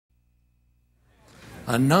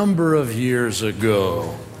A number of years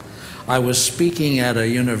ago, I was speaking at a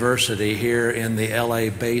university here in the LA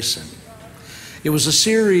Basin. It was a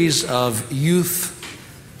series of youth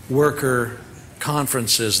worker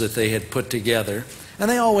conferences that they had put together,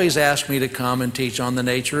 and they always asked me to come and teach on the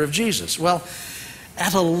nature of Jesus. Well,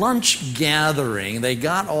 at a lunch gathering, they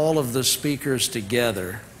got all of the speakers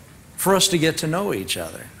together for us to get to know each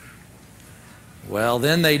other. Well,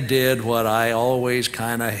 then they did what I always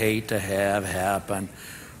kind of hate to have happen.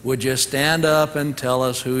 Would you stand up and tell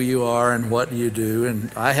us who you are and what you do?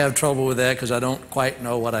 And I have trouble with that because I don't quite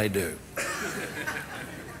know what I do.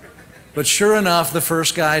 But sure enough, the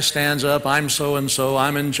first guy stands up, I'm so-and-so,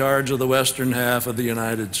 I'm in charge of the western half of the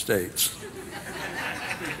United States.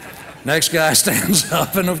 Next guy stands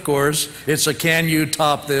up, and of course, it's a can you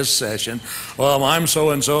top this session. Well, I'm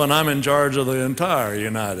so-and-so, and I'm in charge of the entire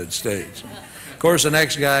United States. Of course, the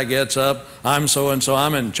next guy gets up, I'm so-and-so,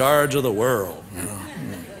 I'm in charge of the world. You know.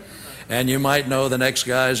 And you might know the next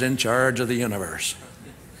guy's in charge of the universe.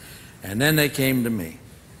 And then they came to me.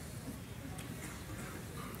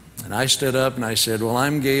 And I stood up and I said, well,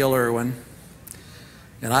 I'm Gayle Erwin,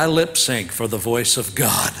 and I lip sync for the voice of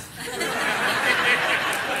God.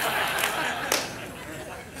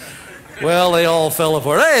 Well, they all fell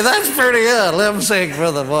apart. Hey, that's pretty good, lip sync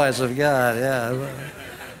for the voice of God, yeah.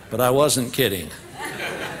 But I wasn't kidding.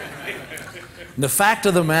 The fact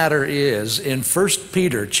of the matter is, in 1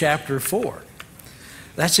 Peter chapter 4,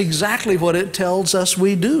 that's exactly what it tells us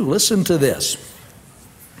we do. Listen to this.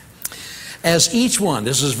 As each one,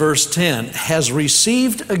 this is verse 10, has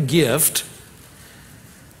received a gift,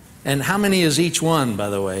 and how many is each one, by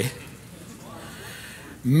the way?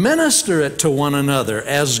 Minister it to one another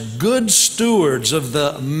as good stewards of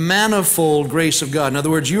the manifold grace of God. In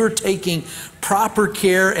other words, you're taking proper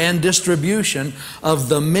care and distribution of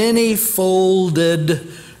the many-folded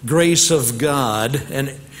grace of God.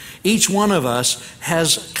 And each one of us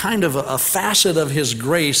has kind of a facet of His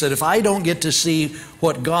grace that if I don't get to see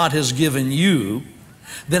what God has given you,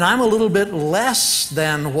 then I'm a little bit less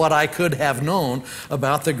than what I could have known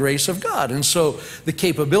about the grace of God. And so the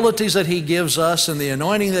capabilities that He gives us and the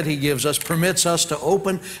anointing that He gives us permits us to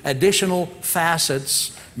open additional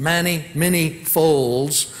facets, many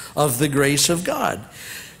folds of the grace of God.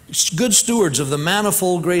 Good stewards of the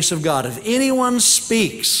manifold grace of God. If anyone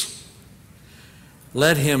speaks,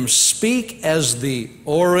 let him speak as the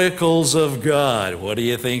oracles of God. What do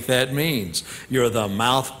you think that means? You're the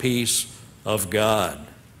mouthpiece of God.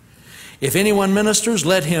 If anyone ministers,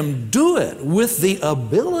 let him do it with the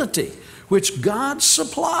ability which God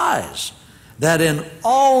supplies, that in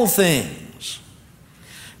all things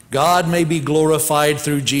God may be glorified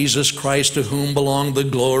through Jesus Christ, to whom belong the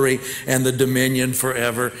glory and the dominion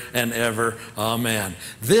forever and ever. Amen.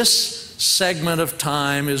 This segment of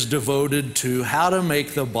time is devoted to how to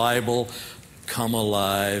make the Bible come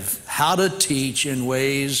alive, how to teach in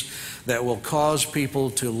ways that will cause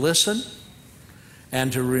people to listen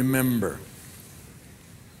and to remember.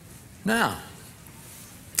 Now,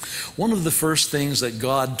 one of the first things that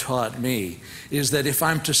God taught me is that if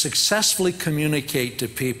I'm to successfully communicate to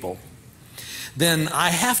people, then I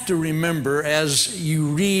have to remember, as you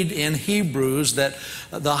read in Hebrews, that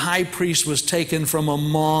the high priest was taken from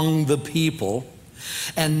among the people,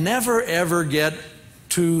 and never ever get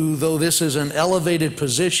to, though this is an elevated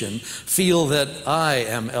position, feel that I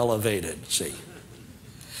am elevated, see.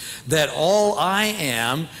 That all I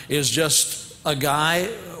am is just a guy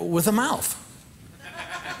with a mouth.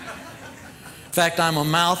 In fact, I'm a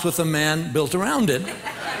mouth with a man built around it.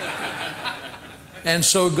 And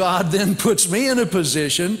so God then puts me in a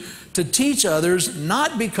position to teach others,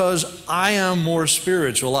 not because I am more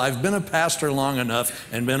spiritual. I've been a pastor long enough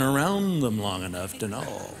and been around them long enough to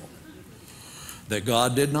know that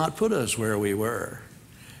God did not put us where we were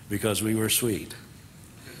because we were sweet,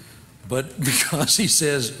 but because He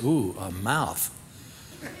says, ooh, a mouth.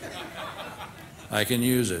 I can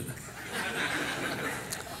use it.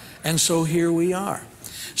 And so here we are.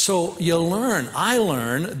 So I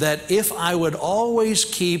learn that if I would always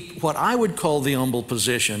keep what I would call the humble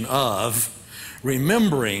position of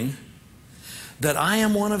remembering that I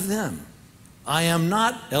am one of them. I am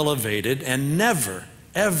not elevated, and never,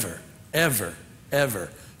 ever, ever,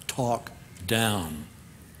 ever talk down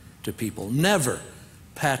to people. Never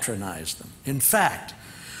patronize them. In fact,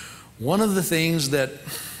 one of the things that,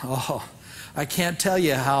 I can't tell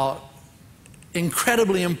you how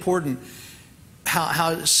incredibly important,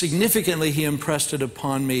 how significantly He impressed it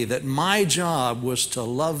upon me, that my job was to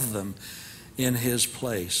love them in His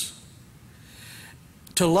place.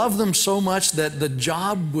 To love them so much that the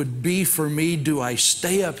job would be for me, do I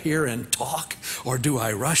stay up here and talk, or do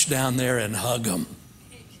I rush down there and hug them?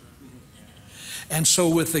 And so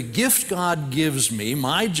with the gift God gives me,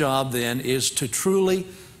 my job then is to truly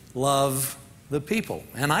love the people.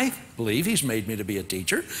 And I believe He's made me to be a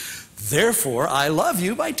teacher. Therefore, I love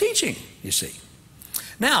you by teaching, you see.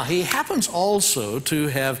 Now, He happens also to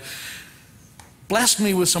have blessed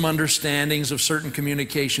me with some understandings of certain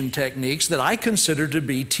communication techniques that I consider to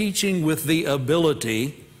be teaching with the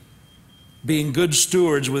ability, being good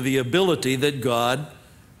stewards with the ability that God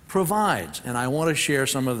provides. And I want to share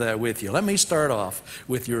some of that with you. Let me start off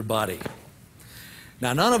with your body.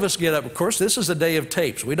 Now, none of us get up. Of course, this is a day of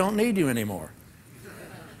tapes. We don't need you anymore.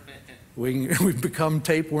 We've become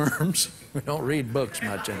tapeworms. We don't read books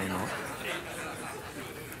much anymore.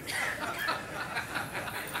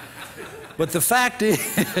 But the fact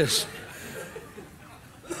is,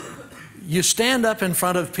 you stand up in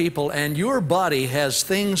front of people and your body has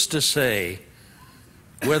things to say,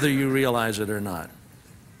 whether you realize it or not.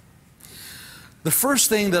 The first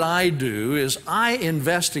thing that I do is I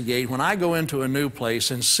investigate when I go into a new place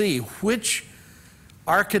and see which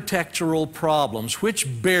architectural problems,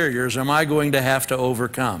 which barriers am I going to have to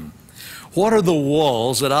overcome? What are the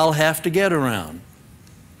walls that I'll have to get around?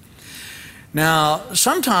 Now,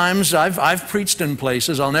 sometimes I've preached in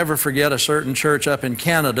places. I'll never forget a certain church up in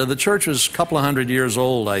Canada. The church was a couple of 100 years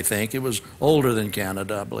old, I think. It was older than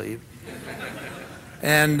Canada, I believe.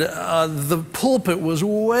 And the pulpit was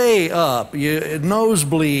way up,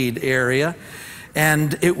 nosebleed area,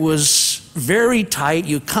 and it was very tight.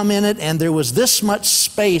 You come in it, and there was this much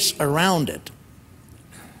space around it.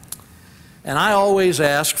 And I always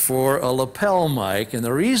ask for a lapel mic, and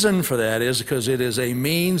the reason for that is because it is a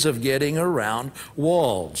means of getting around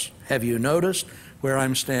walls. Have you noticed where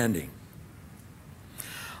I'm standing?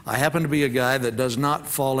 I happen to be a guy that does not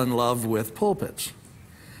fall in love with pulpits.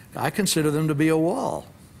 I consider them to be a wall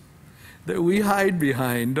that we hide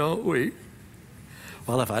behind, don't we?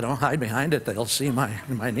 Well, if I don't hide behind it, they'll see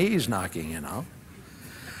my knees knocking, you know.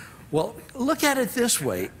 Well, look at it this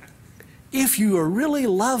way. If you are really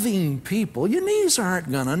loving people, your knees aren't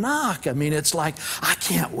going to knock. I mean, it's like, I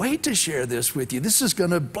can't wait to share this with you. This is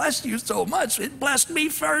going to bless you so much. It blessed me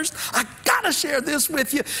first. I got to share this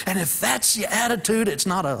with you. And if that's your attitude, it's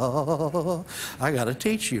not I got to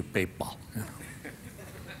teach you people. You know?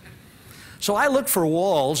 So I look for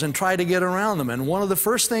walls and try to get around them. And one of the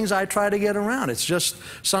first things I try to get around, it's just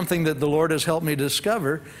something that the Lord has helped me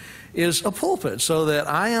discover, is a pulpit, so that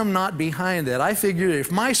I am not behind that. I figure if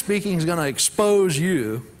my speaking is going to expose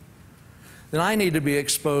you, then I need to be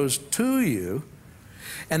exposed to you.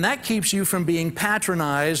 And that keeps you from being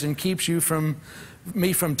patronized and keeps you from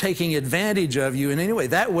me from taking advantage of you in any way.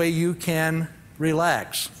 That way you can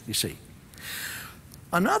relax, you see.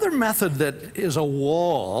 Another method that is a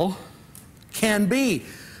wall can be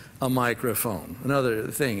a microphone. Another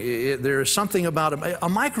thing, there is something about a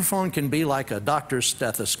microphone can be like a doctor's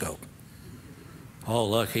stethoscope. Oh,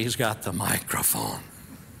 look, he's got the microphone.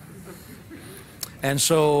 And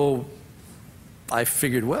so I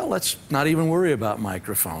figured, well, let's not even worry about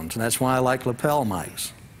microphones. And that's why I like lapel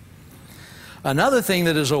mics. Another thing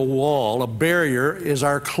that is a wall, a barrier, is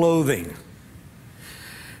our clothing.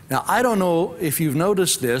 Now, I don't know if you've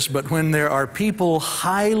noticed this, but when there are people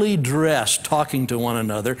highly dressed talking to one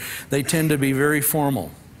another, they tend to be very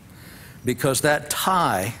formal. Because that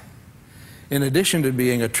tie, in addition to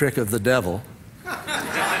being a trick of the devil,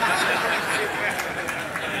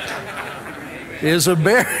 is a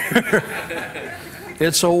barrier.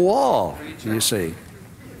 It's a wall, you see.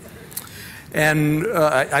 And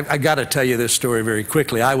I got to tell you this story very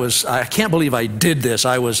quickly. I can't believe I did this.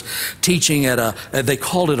 I was teaching at they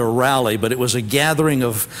called it a rally, but it was a gathering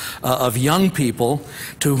of young people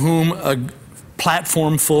to whom a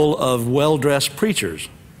platform full of well-dressed preachers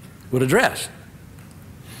would address.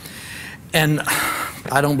 And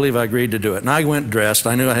I don't believe I agreed to do it. And I went dressed.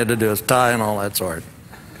 I knew I had to do a tie and all that sort.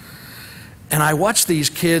 And I watched these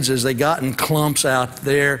kids as they got in clumps out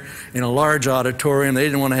there in a large auditorium. They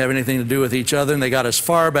didn't want to have anything to do with each other, and they got as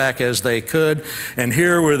far back as they could. And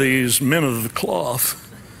here were these men of the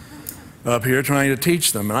cloth up here trying to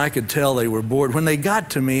teach them, and I could tell they were bored. When they got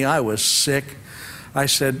to me, I was sick. I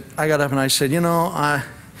got up and I said, you know, I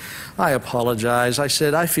apologize. I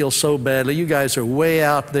said, I feel so badly. You guys are way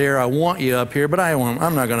out there. I want you up here, but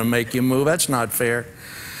I'm not going to make you move. That's not fair.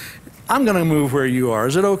 I'm going to move where you are.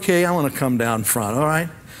 Is it okay? I want to come down front, all right?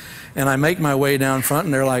 And I make my way down front,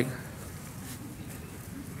 and they're like,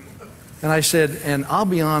 and I said, and I'll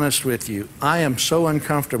be honest with you, I am so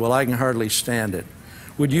uncomfortable I can hardly stand it.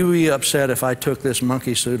 Would you be upset if I took this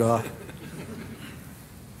monkey suit off?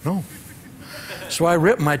 No. So I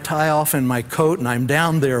ripped my tie off and my coat, and I'm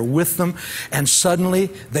down there with them, and suddenly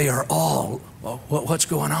they are all, well, what's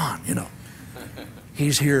going on, you know?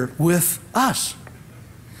 He's here with us.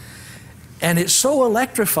 And it so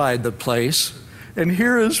electrified the place. And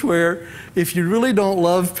here is where, if you really don't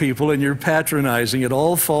love people and you're patronizing, it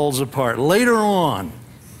all falls apart. Later on,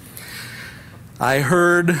 I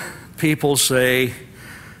heard people say,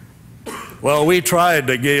 well, we tried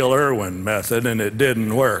the Gayle Erwin method and it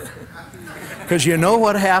didn't work. Because you know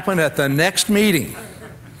what happened at the next meeting?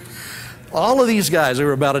 All of these guys, there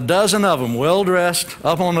were about a dozen of them, well-dressed,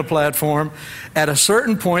 up on the platform. At a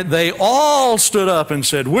certain point, they all stood up and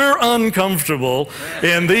said, we're uncomfortable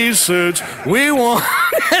in these suits. We want,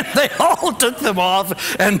 and they all took them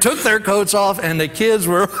off and took their coats off, and the kids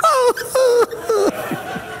were,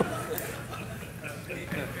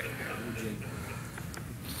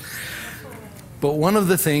 But one of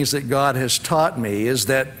the things that God has taught me is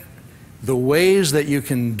that the ways that you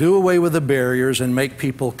can do away with the barriers and make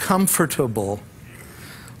people comfortable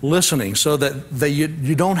listening, so that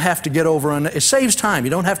you don't have to get over, it saves time,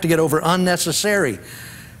 you don't have to get over unnecessary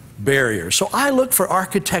barriers. So I look for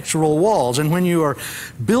architectural walls, and when you are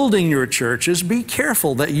building your churches, be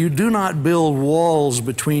careful that you do not build walls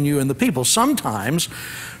between you and the people. Sometimes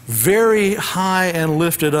very high and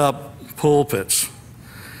lifted up pulpits.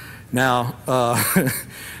 Now,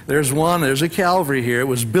 there's a Calvary here. It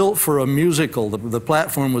was built for a musical. The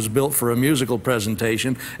platform was built for a musical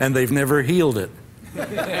presentation, and they've never healed it.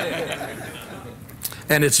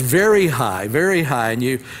 And it's very high, and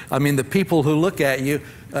the people who look at you,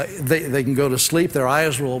 they can go to sleep, their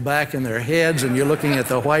eyes roll back in their heads, and you're looking at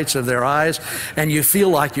the whites of their eyes, and you feel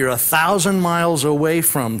like you're 1,000 miles away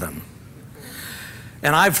from them.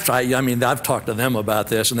 And I've talked to them about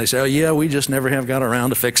this, and they say, oh yeah, we just never have got around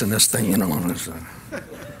to fixing this thing,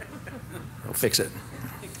 I'll fix it.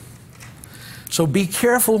 So be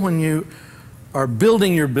careful when you are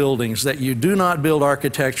building your buildings that you do not build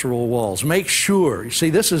architectural walls. Make sure, you see,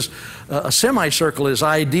 this is, a semicircle is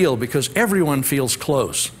ideal because everyone feels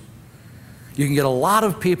close. You can get a lot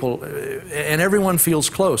of people, and everyone feels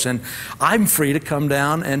close. And I'm free to come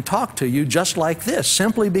down and talk to you just like this,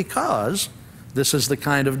 simply because this is the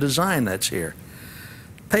kind of design that's here.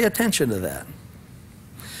 Pay attention to that.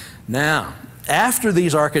 Now, after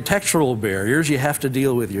these architectural barriers, you have to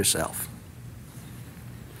deal with yourself.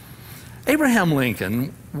 Abraham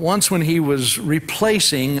Lincoln, once when he was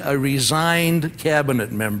replacing a resigned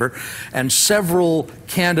cabinet member, and several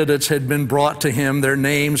candidates had been brought to him, their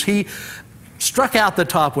names, he struck out the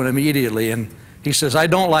top one immediately, and he says, I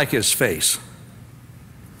don't like his face.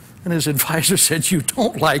 And his advisor said, you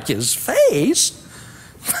don't like his face?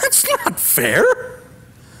 That's not fair.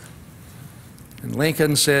 And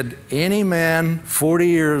Lincoln said, any man 40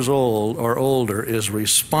 years old or older is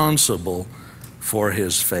responsible for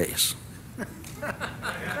his face.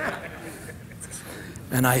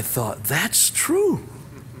 And I thought, that's true.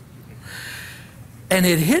 And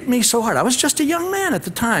it hit me so hard. I was just a young man at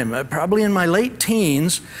the time, probably in my late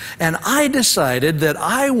teens, and I decided that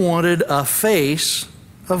I wanted a face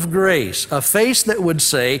of grace, a face that would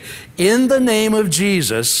say, in the name of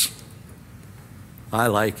Jesus, I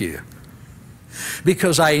like you.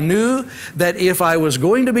 Because I knew that if I was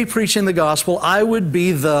going to be preaching the gospel, I would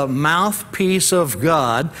be the mouthpiece of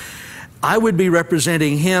God. I would be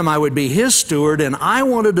representing Him. I would be His steward, and I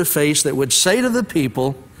wanted a face that would say to the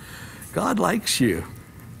people, God likes you.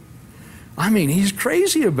 I mean, He's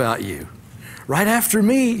crazy about you. Right after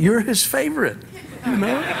me, you're His favorite, you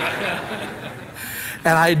know?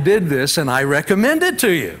 And I did this, and I recommend it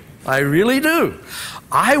to you. I really do.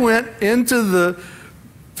 I went into the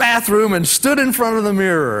bathroom and stood in front of the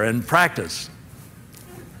mirror and practiced.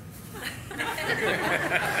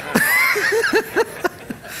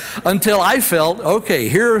 Until I felt, okay,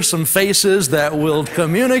 here are some faces that will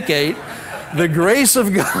communicate the grace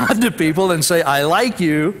of God to people and say, I like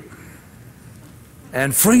you,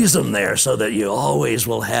 and freeze them there so that you always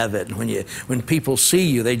will have it. And when people see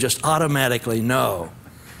you, they just automatically know,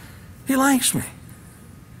 He likes me,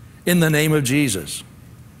 in the name of Jesus.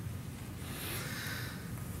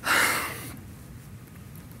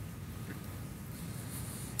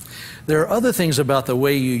 There are other things about the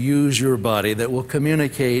way you use your body that will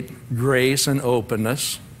communicate grace and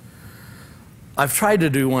openness. I've tried to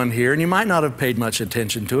do one here, and you might not have paid much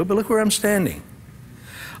attention to it, but look where I'm standing.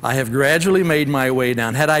 I have gradually made my way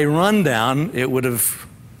down. Had I run down, it would have,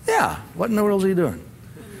 what in the world is he doing?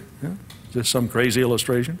 Yeah, just some crazy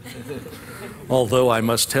illustration? Although I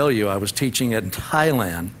must tell you, I was teaching in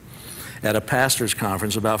Thailand at a pastor's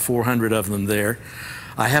conference, about 400 of them there.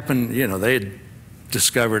 I happened, they had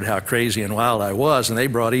discovered how crazy and wild I was, and they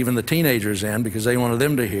brought even the teenagers in because they wanted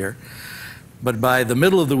them to hear. But by the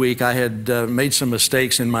middle of the week, I had made some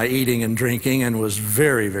mistakes in my eating and drinking and was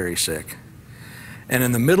very, very sick. And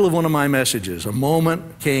in the middle of one of my messages, a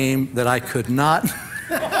moment came that I could not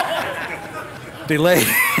delay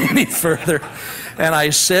any further. And I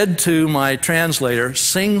said to my translator,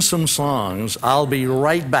 "Sing some songs, I'll be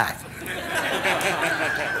right back."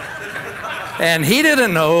 And he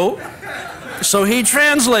didn't know, so he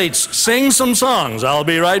translates, "Sing some songs, I'll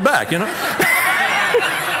be right back," you know.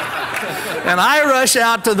 And I rush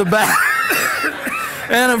out to the back.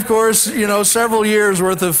 And of course, you know, several years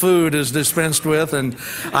worth of food is dispensed with, and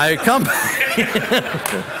I come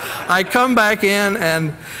back in,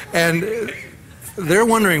 and they're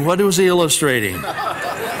wondering, what was he illustrating?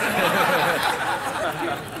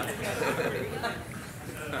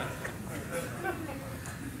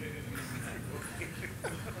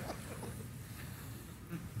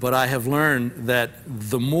 But I have learned that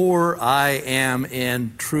the more I am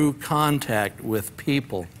in true contact with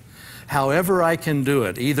people, however I can do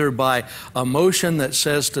it, either by emotion that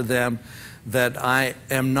says to them that I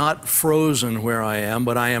am not frozen where I am,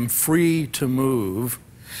 but I am free to move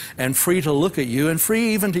and free to look at you and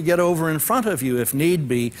free even to get over in front of you if need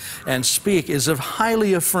be and speak, is a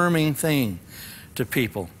highly affirming thing to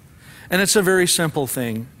people. And it's a very simple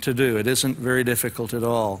thing to do. It isn't very difficult at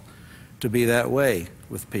all to be that way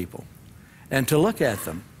with people and to look at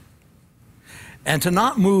them and to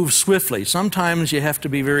not move swiftly. Sometimes you have to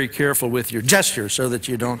be very careful with your gestures so that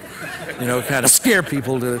you don't, you know, kind of scare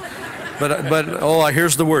people to, but oh,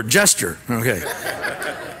 here's the word, gesture. Okay.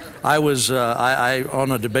 I was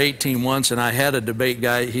on a debate team once, and I had a debate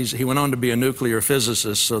guy. He went on to be a nuclear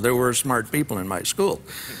physicist, so there were smart people in my school.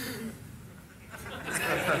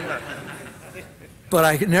 But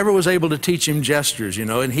I never was able to teach him gestures, you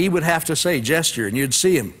know, and he would have to say gesture, and you'd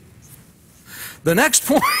see him. The next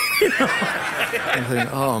point, you know, I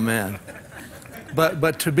think, oh man.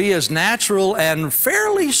 But to be as natural and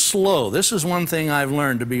fairly slow, this is one thing I've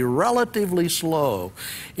learned, to be relatively slow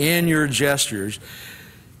in your gestures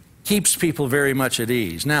keeps people very much at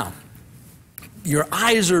ease. Now, your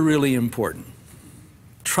eyes are really important.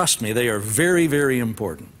 Trust me, they are very, very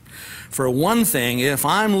important. For one thing, if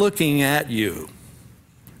I'm looking at you,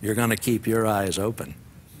 you're going to keep your eyes open,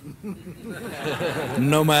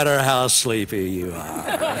 no matter how sleepy you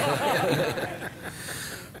are.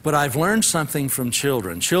 But I've learned something from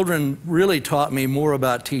children. Children really taught me more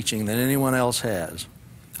about teaching than anyone else has.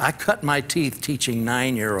 I cut my teeth teaching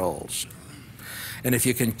 9-year-olds. And if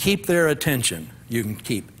you can keep their attention, you can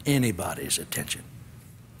keep anybody's attention.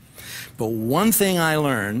 But one thing I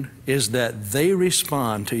learned is that they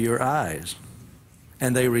respond to your eyes,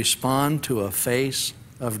 and they respond to a face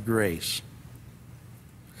of grace.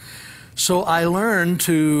 So I learned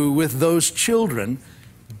to, with those children,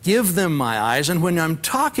 give them my eyes, and when I'm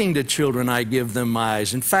talking to children, I give them my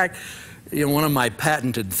eyes. In fact, you know, one of my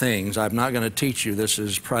patented things, I'm not going to teach you, this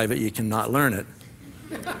is private, you cannot learn it,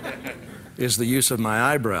 is the use of my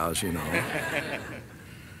eyebrows, you know.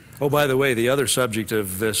 Oh, by the way, the other subject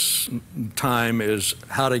of this time is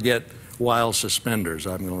how to get wild suspenders.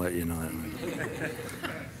 I'm going to let you know that.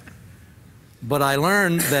 But I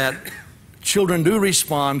learned that children do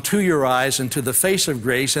respond to your eyes and to the face of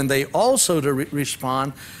grace, and they also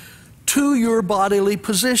respond to your bodily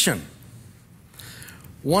position.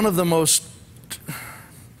 One of the most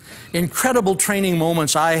incredible training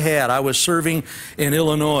moments I had, I was serving in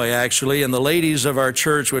Illinois actually, and the ladies of our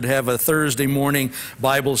church would have a Thursday morning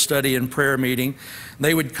Bible study and prayer meeting.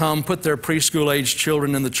 They would come, put their preschool-aged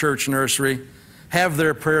children in the church nursery, have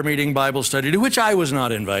their prayer meeting Bible study, to which I was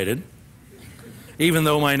not invited, even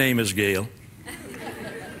though my name is Gayle.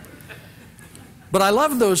 But I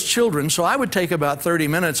loved those children, so I would take about 30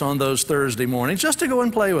 minutes on those Thursday mornings just to go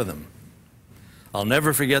and play with them. I'll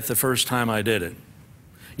never forget the first time I did it.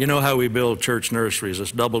 You know how we build church nurseries,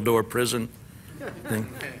 this double-door prison thing.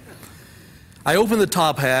 I opened the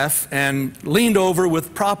top half and leaned over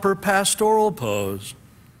with proper pastoral pose.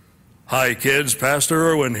 "Hi kids, Pastor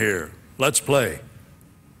Erwin here. Let's play."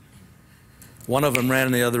 One of them ran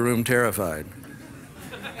in the other room terrified.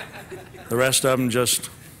 The rest of them just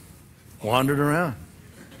wandered around.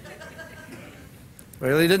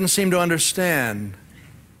 Well, they didn't seem to understand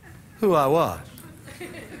who I was.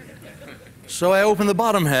 So I opened the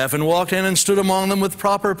bottom half and walked in and stood among them with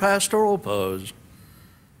proper pastoral pose.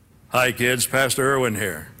 "Hi kids, Pastor Erwin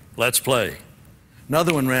here. Let's play."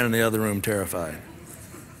 Another one ran in the other room terrified.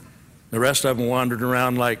 The rest of them wandered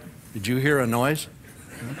around like, "Did you hear a noise?"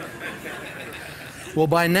 Well,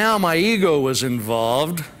 by now my ego was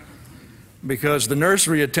involved, because the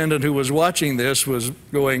nursery attendant who was watching this was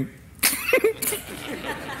going,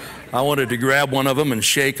 I wanted to grab one of them and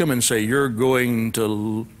shake him and say, "You're going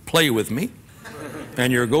to play with me,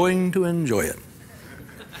 and you're going to enjoy it."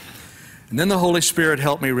 And then the Holy Spirit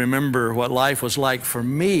helped me remember what life was like for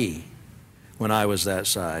me when I was that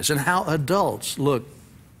size and how adults look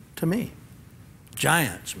to me.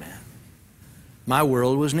 Giants, man. My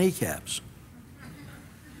world was kneecaps.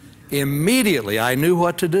 Immediately, I knew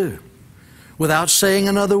what to do. Without saying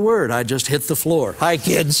another word, I just hit the floor. Hi,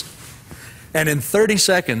 kids. And in 30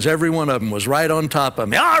 seconds, every one of them was right on top of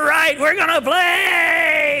me. All right, we're going to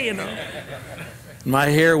play, you know. My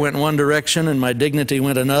hair went one direction and my dignity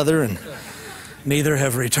went another, and neither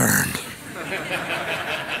have returned.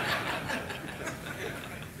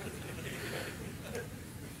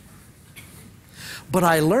 But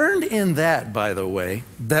I learned in that, by the way,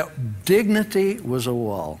 that dignity was a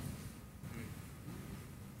wall.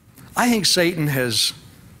 I think Satan has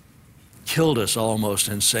killed us almost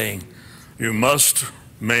in saying, you must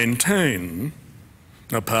maintain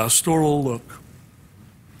a pastoral look.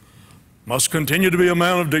 Must continue to be a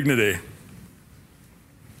man of dignity.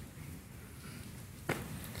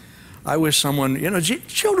 I wish someone,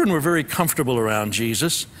 children were very comfortable around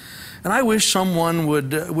Jesus, and I wish someone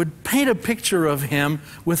would paint a picture of him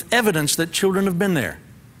with evidence that children have been there.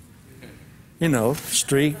 You know,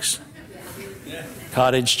 streaks,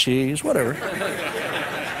 cottage cheese, whatever.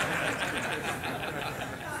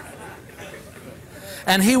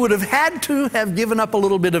 And he would have had to have given up a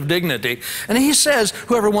little bit of dignity. And he says,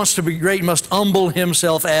 whoever wants to be great must humble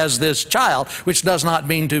himself as this child, which does not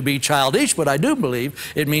mean to be childish, but I do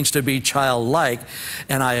believe it means to be childlike.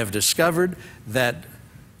 And I have discovered that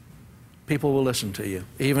people will listen to you,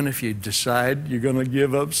 even if you decide you're going to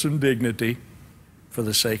give up some dignity for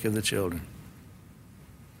the sake of the children.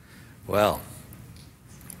 Well,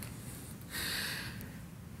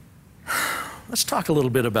 let's talk a little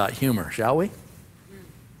bit about humor, shall we?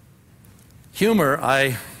 Humor,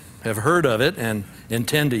 I have heard of it and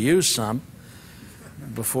intend to use some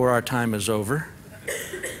before our time is over,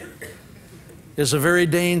 is a very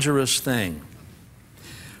dangerous thing.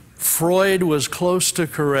 Freud was close to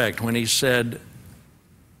correct when he said,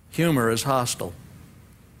 humor is hostile.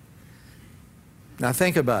 Now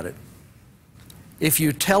think about it. If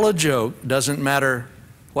you tell a joke, doesn't matter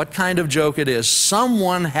what kind of joke it is,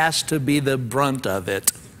 someone has to be the brunt of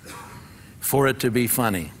it for it to be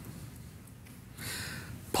funny.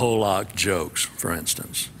 Pollock jokes, for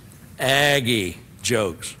instance. Aggie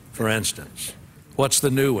jokes, for instance. What's the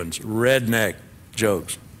new ones? Redneck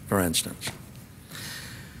jokes, for instance.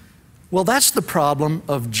 Well, that's the problem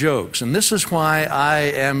of jokes, and this is why I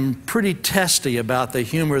am pretty testy about the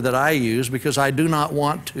humor that I use, because I do not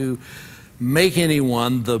want to make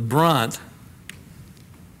anyone the brunt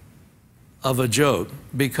of a joke,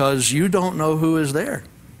 because you don't know who is there,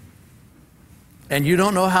 and you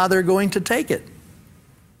don't know how they're going to take it.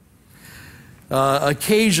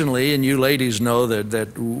 Occasionally, and you ladies know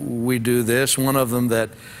that we do this, one of them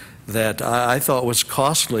that I thought was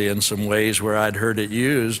costly in some ways where I'd heard it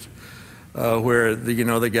used, where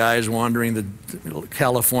the guy's wandering the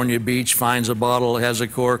California beach, finds a bottle, has a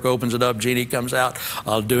cork, opens it up, genie comes out,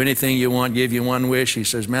 I'll do anything you want, give you one wish. He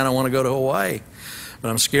says, man, I want to go to Hawaii, but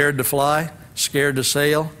I'm scared to fly, scared to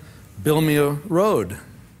sail, build me a road.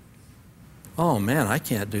 Oh man, I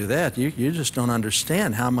can't do that. You just don't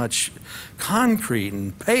understand how much concrete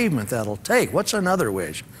and pavement that'll take. What's another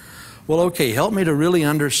wish? Well, okay, help me to really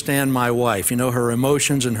understand my wife, her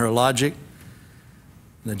emotions and her logic.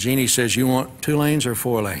 And the genie says, you want 2 lanes or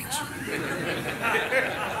 4 lanes?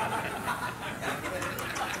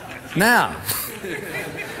 Now,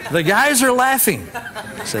 the guys are laughing,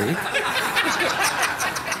 see?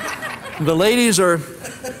 The ladies are...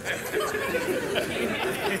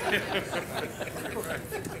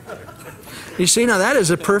 You see, now that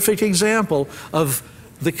is a perfect example of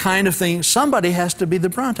the kind of thing, somebody has to be the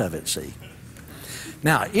brunt of it, see?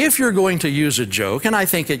 Now, if you're going to use a joke, and I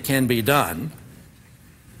think it can be done,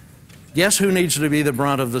 guess who needs to be the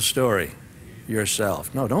brunt of the story?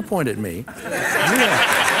 Yourself. No, don't point at me.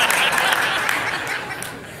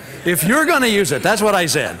 If you're going to use it, that's what I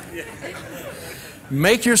said.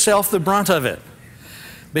 Make yourself the brunt of it.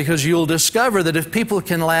 Because you'll discover that if people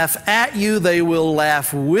can laugh at you, they will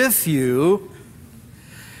laugh with you.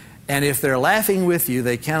 And if they're laughing with you,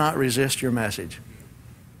 they cannot resist your message.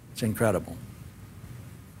 It's incredible.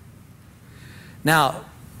 Now,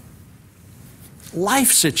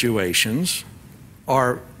 life situations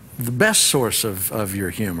are the best source of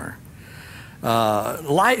your humor.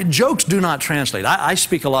 Jokes do not translate. I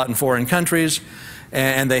speak a lot in foreign countries,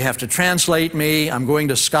 and they have to translate me. I'm going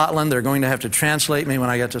to Scotland. They're going to have to translate me when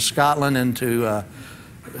I get to Scotland into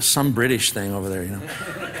some British thing over there,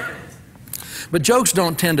 But jokes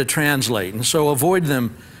don't tend to translate, and so avoid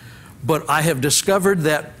them. But I have discovered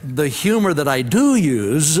that the humor that I do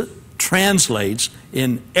use translates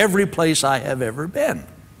in every place I have ever been.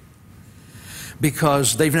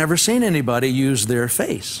 Because they've never seen anybody use their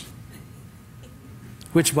face.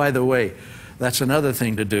 Which, by the way, that's another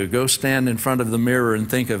thing to do. Go stand in front of the mirror and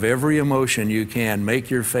think of every emotion you can. Make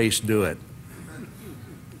your face do it.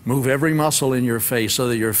 Move every muscle in your face so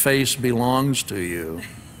that your face belongs to you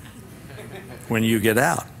when you get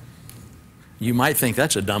out. You might think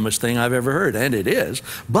that's the dumbest thing I've ever heard, and it is,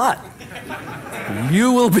 but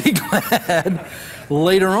you will be glad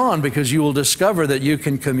later on because you will discover that you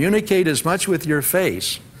can communicate as much with your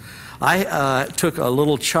face. I took a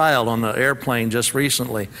little child on the airplane just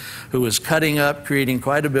recently who was cutting up, creating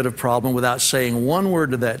quite a bit of problem without saying one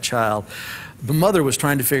word to that child. The mother was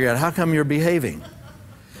trying to figure out, how come you're behaving?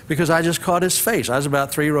 Because I just caught his face. I was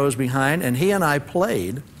about 3 rows behind, and he and I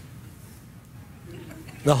played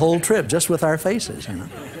the whole trip just with our faces, you know.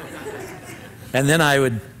 And then I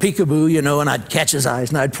would peekaboo, you know, and I'd catch his eyes,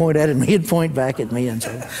 and I'd point at him, and he'd point back at me, and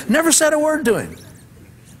so never said a word to him.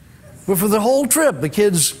 But for the whole trip, the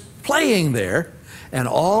kids playing there, and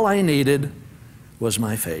all I needed was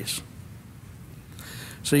my face.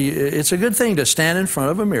 So it's a good thing to stand in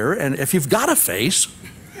front of a mirror, and if you've got a face,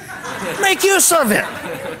 make use of it.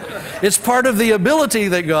 It's part of the ability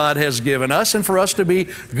that God has given us, and for us to be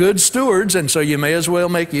good stewards, and so you may as well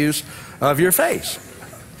make use of your face.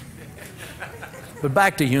 But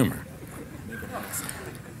back to humor.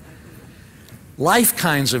 Life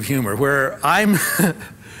kinds of humor, where I'm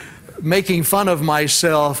making fun of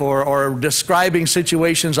myself or describing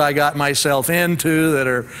situations I got myself into that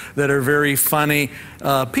are very funny.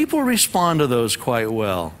 People respond to those quite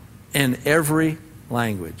well in every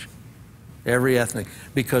language, every ethnic,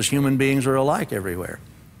 because human beings are alike everywhere.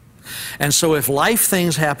 And so if life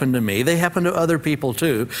things happen to me, they happen to other people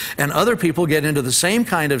too, and other people get into the same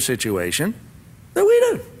kind of situation that we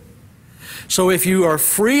do. So if you are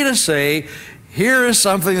free to say, here is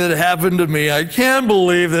something that happened to me, I can't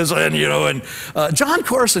believe this, and you know, and John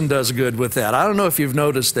Corson does good with that. I don't know if you've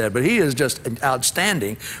noticed that, but he is just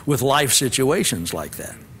outstanding with life situations like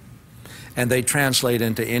that. And they translate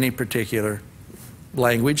into any particular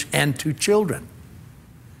language and to children.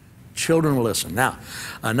 Children will listen. Now,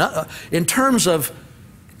 in terms of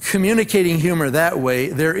communicating humor that way,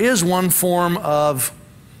 there is one form of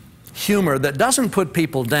humor that doesn't put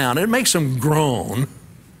people down. It makes them groan,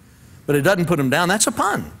 but it doesn't put them down. That's a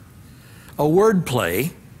pun, a word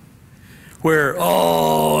play, where,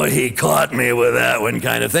 oh, he caught me with that one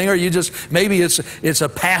kind of thing, or you just, maybe it's a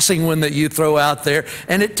passing one that you throw out there,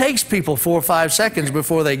 and it takes people 4 or 5 seconds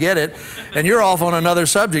before they get it, and you're off on another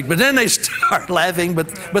subject, but then they start laughing,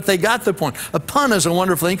 but they got the point. A pun is a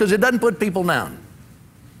wonderful thing because it doesn't put people down.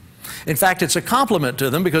 In fact, it's a compliment to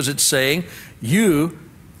them because it's saying, you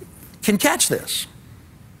can catch this.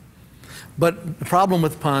 But the problem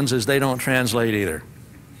with puns is they don't translate either.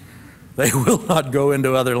 They will not go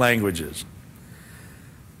into other languages.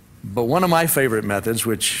 But one of my favorite methods,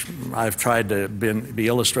 which I've tried to be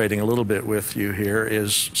illustrating a little bit with you here,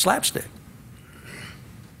 is slapstick.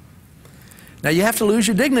 Now you have to lose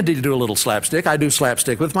your dignity to do a little slapstick. I do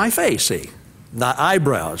slapstick with my face, see? The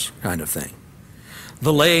eyebrows kind of thing.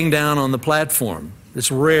 The laying down on the platform. It's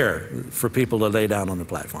rare for people to lay down on the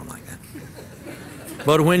platform like that.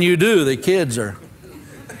 But when you do, the kids are...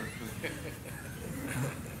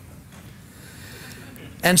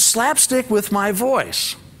 And slapstick with my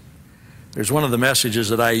voice. There's one of the messages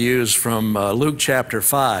that I use from Luke chapter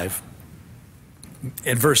 5.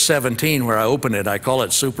 In verse 17, where I open it, I call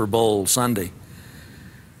it Super Bowl Sunday.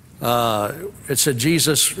 It said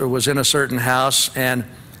Jesus was in a certain house, and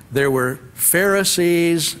there were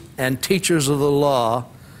Pharisees and teachers of the law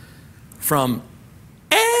from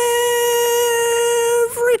every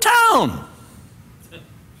town.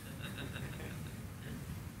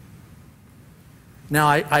 Now,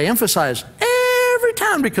 I emphasize every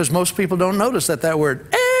town because most people don't notice that word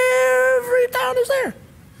every town is there.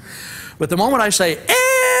 But the moment I say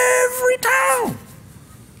every town,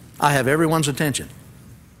 I have everyone's attention.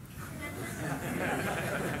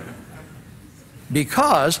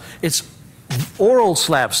 Because it's oral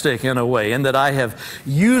slapstick in a way, in that I have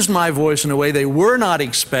used my voice in a way they were not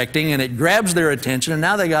expecting, and it grabs their attention, and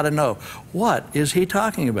now they got to know, what is he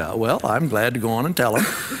talking about? Well, I'm glad to go on and tell them,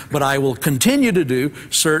 but I will continue to do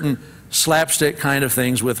certain slapstick kind of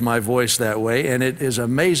things with my voice that way, and it is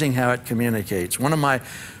amazing how it communicates. One of my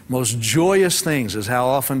most joyous things is how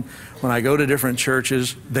often when I go to different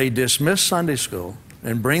churches, they dismiss Sunday school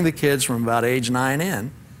and bring the kids from about age 9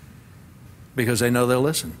 in because they know they'll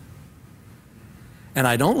listen. And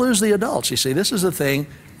I don't lose the adults. You see, this is the thing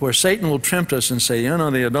where Satan will tempt us and say, you know,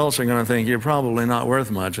 the adults are going to think you're probably not worth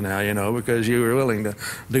much now, you know, because you were willing to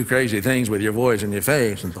do crazy things with your voice and your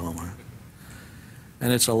face and so on.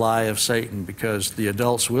 And it's a lie of Satan, because the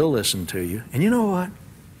adults will listen to you. And you know what?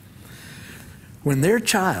 When their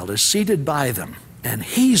child is seated by them and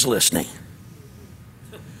he's listening,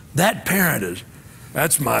 that parent is,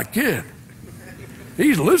 that's my kid.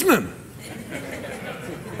 He's listening.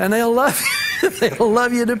 And they'll love you. They'll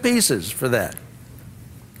love you to pieces for that.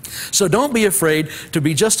 So don't be afraid to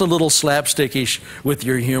be just a little slapstickish with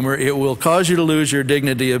your humor. It will cause you to lose your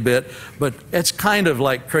dignity a bit, but it's kind of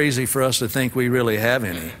like crazy for us to think we really have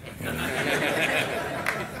any. You know?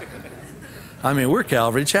 I mean, we're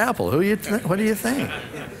Calvary Chapel. What do you think?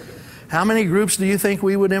 How many groups do you think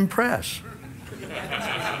we would impress?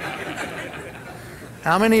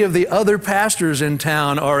 How many of the other pastors in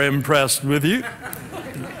town are impressed with you?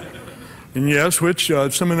 And yes, which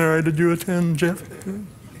seminary did you attend, Jeff?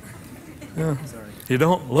 Yeah. You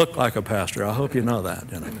don't look like a pastor. I hope you know that.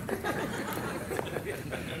 You know.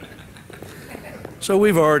 So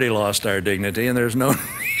we've already lost our dignity, and there's no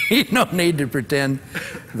need to pretend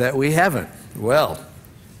that we haven't. Well,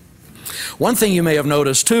 one thing you may have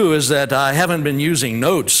noticed too is that I haven't been using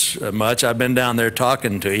notes much. I've been down there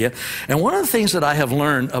talking to you. And one of the things that I have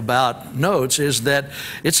learned about notes is that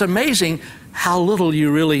it's amazing how little you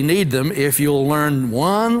really need them if you'll learn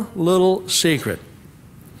one little secret.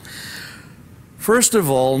 First of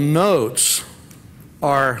all, notes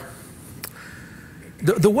are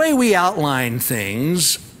the way we outline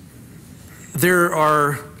things. There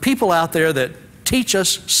are people out there that teach us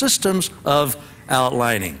systems of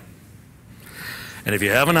outlining. And if you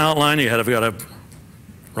have an outline, you've got a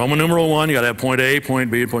Roman numeral 1, you got to have point A, point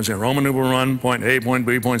B, point C. Roman numeral 1, point A, point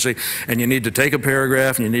B, point C. And you need to take a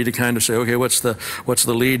paragraph and you need to kind of say, okay, what's the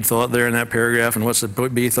lead thought there in that paragraph, and what's the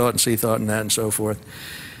B thought and C thought and that and so forth.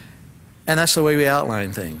 And that's the way we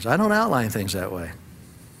outline things. I don't outline things that way,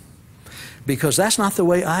 because that's not the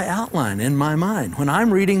way I outline in my mind. When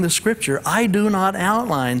I'm reading the Scripture, I do not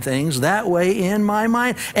outline things that way in my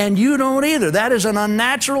mind. And you don't either. That is an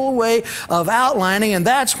unnatural way of outlining, and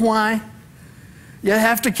that's why you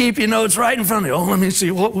have to keep your notes right in front of you. Oh, let me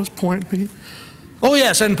see, what was point B? Oh,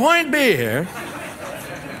 yes, and point B here.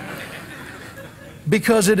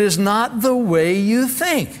 Because it is not the way you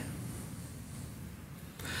think.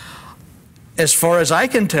 As far as I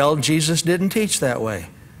can tell, Jesus didn't teach that way.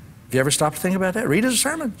 Have you ever stopped to think about that? Read his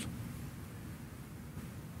sermons.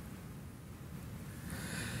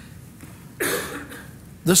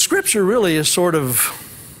 The Scripture really is sort of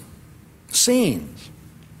scenes.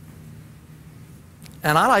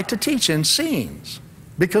 And I like to teach in scenes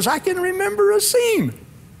because I can remember a scene.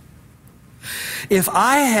 If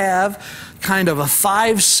I have kind of a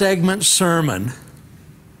 5-segment sermon,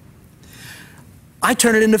 I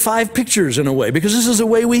turn it into 5 pictures in a way, because this is the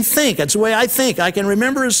way we think. That's the way I think. I can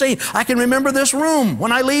remember a scene. I can remember this room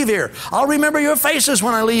when I leave here. I'll remember your faces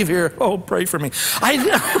when I leave here. Oh, pray for me.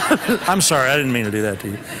 I'm sorry, I didn't mean to do that to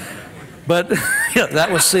you. But yeah,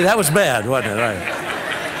 that was bad, wasn't it?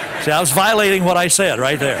 Right. See, I was violating what I said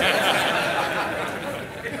right there.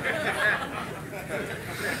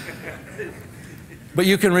 But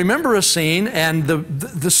you can remember a scene, and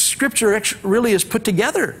the Scripture really is put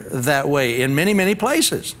together that way in many, many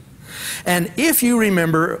places. And if you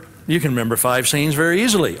remember, you can remember 5 scenes very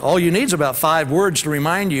easily. All you need is about 5 words to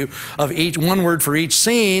remind you of one word for each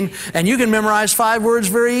scene, and you can memorize 5 words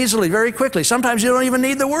very easily, very quickly. Sometimes you don't even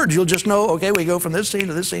need the words. You'll just know, okay, we go from this scene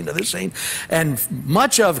to this scene to this scene. And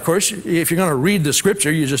much of course, if you're going to read the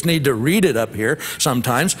Scripture, you just need to read it up here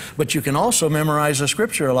sometimes, but you can also memorize the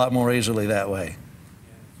Scripture a lot more easily that way.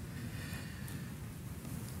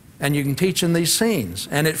 And you can teach in these scenes.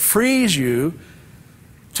 And it frees you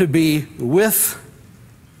to be with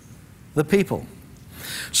the people.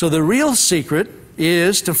 So the real secret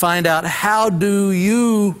is to find out, how do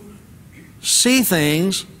you see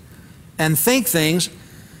things and think things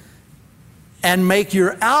and make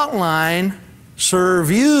your outline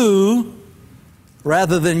serve you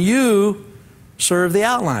rather than you serve the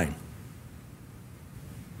outline.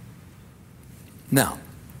 Now,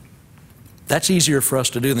 that's easier for us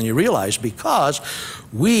to do than you realize, because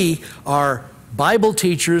we are Bible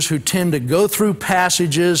teachers who tend to go through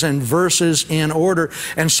passages and verses in order,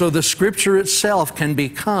 and so the Scripture itself can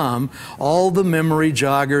become all the memory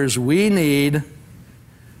joggers we need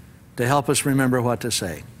to help us remember what to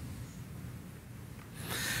say.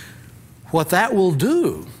 What that will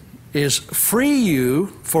do is free you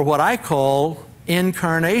for what I call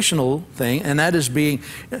incarnational thing, and that is being,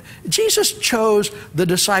 Jesus chose the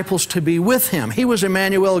disciples to be with him. He was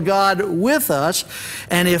Emmanuel, God with us,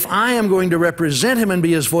 and if I am going to represent him and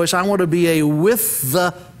be his voice, I want to be a with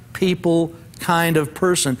the people kind of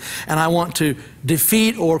person, and I want to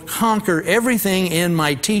defeat or conquer everything in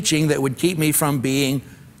my teaching that would keep me from being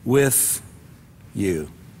with you,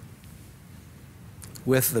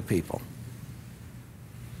 with the people.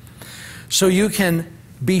 So you can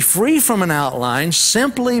be free from an outline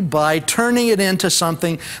simply by turning it into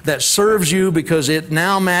something that serves you because it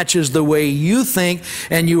now matches the way you think,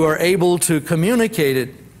 and you are able to communicate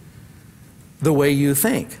it the way you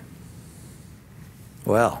think.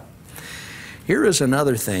 Well, here is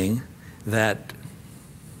another thing that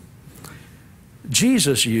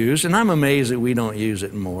Jesus used, and I'm amazed that we don't use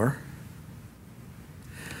it more.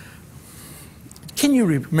 Can you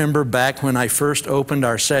remember back when I first opened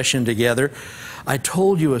our session together, I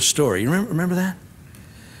told you a story. You remember that?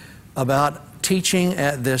 About teaching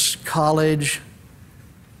at this college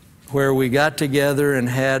where we got together and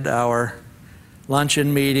had our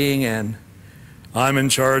luncheon meeting, and I'm in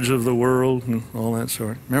charge of the world and all that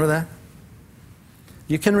sort. Remember that?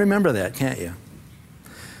 You can remember that, can't you?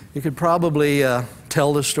 You could probably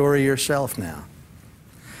tell the story yourself now.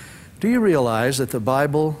 Do you realize that the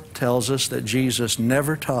Bible tells us that Jesus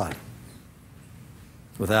never taught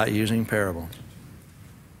without using parables?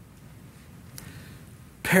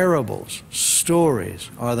 Parables, stories,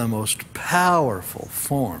 are the most powerful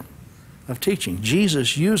form of teaching.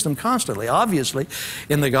 Jesus used them constantly. Obviously,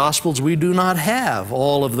 in the Gospels, we do not have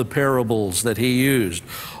all of the parables that he used,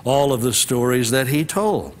 all of the stories that he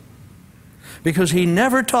told, because he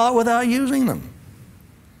never taught without using them.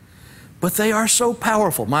 But they are so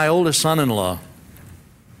powerful. My oldest son-in-law,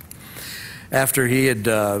 after he had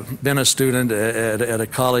been a student at a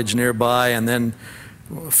college nearby and then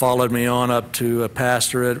followed me on up to a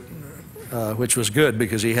pastorate, which was good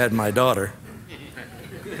because he had my daughter,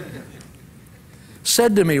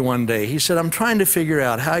 said to me one day, he said, I'm trying to figure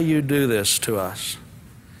out how you do this to us.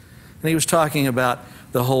 And he was talking about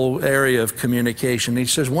the whole area of communication. He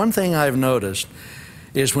says, one thing I've noticed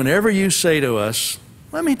is whenever you say to us,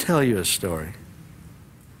 let me tell you a story,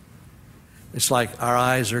 it's like our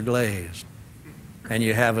eyes are glazed and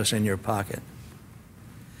you have us in your pocket.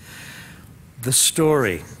 The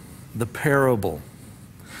story, the parable.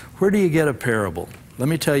 Where do you get a parable? Let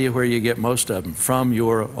me tell you where you get most of them, from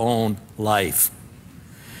your own life.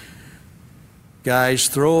 Guys,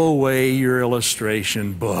 throw away your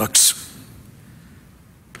illustration books.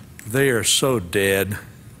 They are so dead.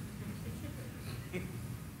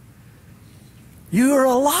 You are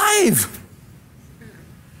alive.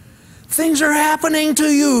 Things are happening to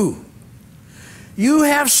you. You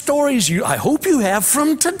have stories, I hope you have,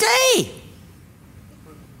 from today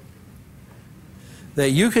that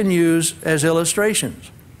you can use as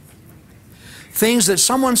illustrations. Things that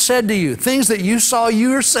someone said to you, things that you saw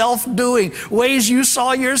yourself doing, ways you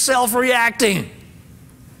saw yourself reacting.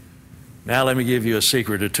 Now let me give you a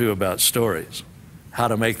secret or two about stories, how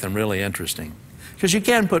to make them really interesting. Because you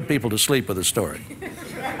can put people to sleep with a story.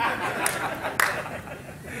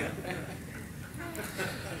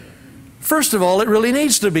 First of all, it really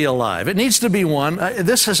needs to be alive. It needs to be one.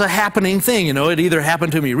 This is a happening thing, you know. It either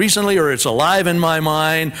happened to me recently, or it's alive in my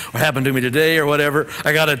mind, or happened to me today, or whatever.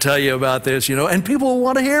 I got to tell you about this, you know, and people will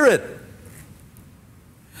want to hear it.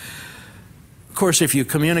 Of course, if you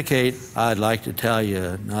communicate, I'd like to tell you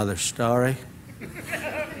another story.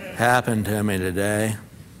 Happened to me today.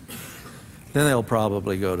 Then they'll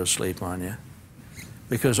probably go to sleep on you.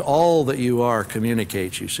 Because all that you are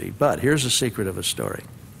communicates, you see. But here's the secret of a story.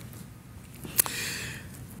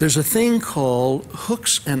 There's a thing called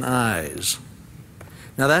hooks and eyes.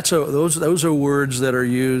 Now those are words that are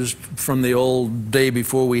used from the old day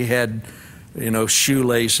before we had, you know,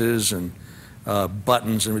 shoelaces and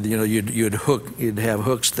buttons, and you know, you'd have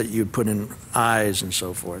hooks that you'd put in eyes and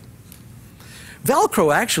so forth.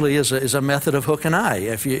 Velcro actually is a method of hook and eye.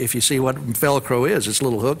 If you see what Velcro is, it's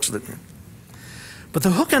little hooks that. But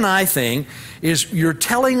the hook and eye thing is you're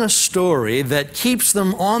telling a story that keeps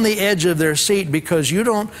them on the edge of their seat, because you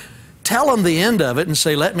don't tell them the end of it and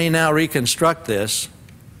say, let me now reconstruct this.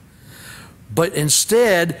 But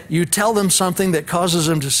instead, you tell them something that causes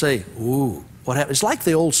them to say, ooh, what happened? It's like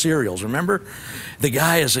the old serials, remember? The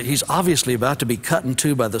guy he's obviously about to be cut in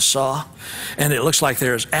two by the saw, and it looks like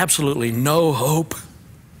there's absolutely no hope.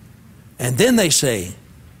 And then they say,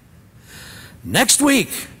 next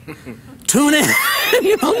week, tune in.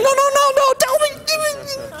 You know, no, tell me.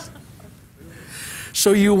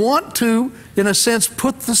 So you want to, in a sense,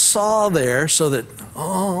 put the saw there so that,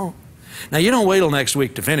 oh. Now you don't wait till next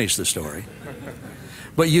week to finish the story.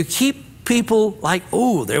 But you keep people like,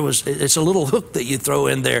 oh, it's a little hook that you throw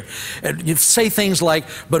in there. And you say things like,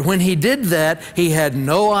 but when he did that, he had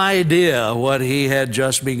no idea what he had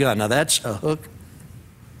just begun. Now that's a hook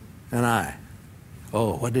and eye.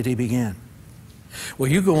 Oh, what did he begin?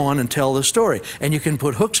 Well, you go on and tell the story, and you can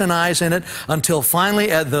put hooks and eyes in it until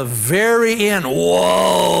finally at the very end,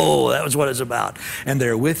 whoa, that was what it's about. And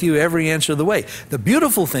they're with you every inch of the way. The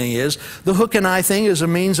beautiful thing is, the hook and eye thing is a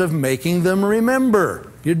means of making them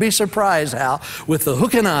remember. You'd be surprised how, with the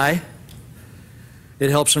hook and eye, it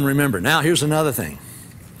helps them remember. Now, here's another thing.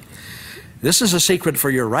 This is a secret for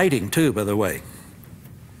your writing, too, by the way.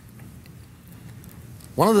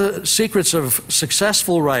 One of the secrets of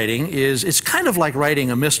successful writing is it's kind of like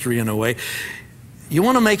writing a mystery in a way. You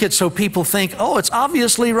want to make it so people think, oh, it's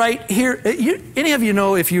obviously right here. Any of you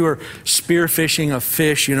know if you are spearfishing a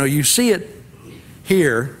fish, you know, you see it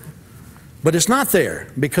here, but it's not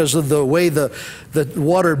there because of the way the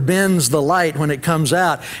water bends the light when it comes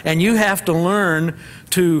out. And you have to learn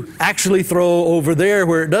to actually throw over there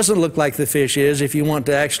where it doesn't look like the fish is if you want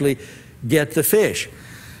to actually get the fish.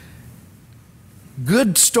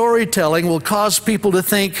 Good storytelling will cause people to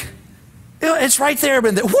think, you know, it's right there,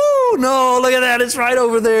 but whoo, no, look at that, it's right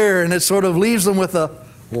over there. And it sort of leaves them with a,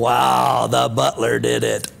 wow, the butler did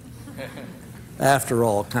it. After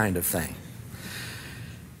all kind of thing.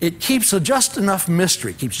 It keeps just enough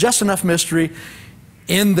mystery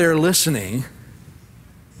in their listening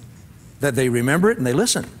that they remember it and they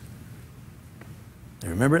listen. They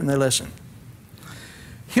remember it and they listen.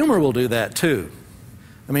 Humor will do that too.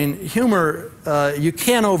 I mean, humor, you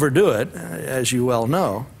can't overdo it, as you well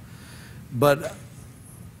know, but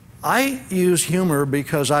I use humor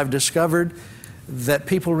because I've discovered that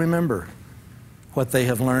people remember what they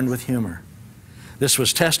have learned with humor. This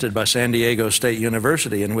was tested by San Diego State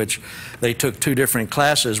University, in which they took two different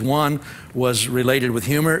classes. One was related with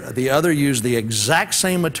humor. The other used the exact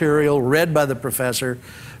same material read by the professor,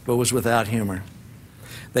 but was without humor.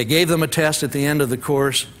 They gave them a test at the end of the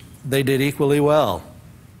course. They did equally well.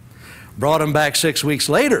 Brought them back 6 weeks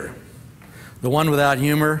later. The one without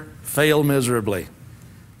humor failed miserably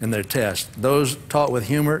in their test. Those taught with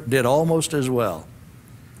humor did almost as well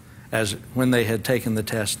as when they had taken the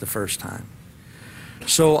test the first time.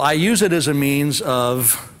 So I use it as a means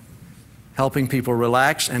of helping people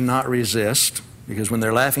relax and not resist, because when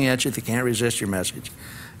they're laughing at you, they can't resist your message,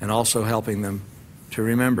 and also helping them to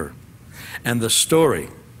remember. And the story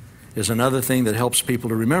is another thing that helps people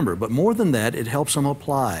to remember. But more than that, it helps them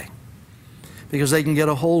apply, because they can get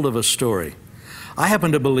a hold of a story. I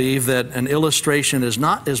happen to believe that an illustration is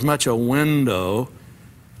not as much a window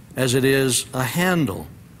as it is a handle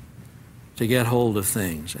to get hold of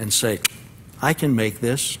things and say, I can make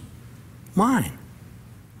this mine.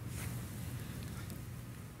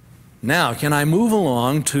 Now, can I move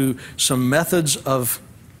along to some methods of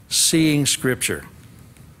seeing Scripture?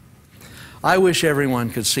 I wish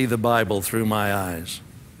everyone could see the Bible through my eyes.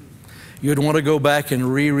 You'd want to go back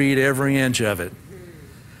and reread every inch of it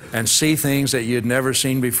and see things that you'd never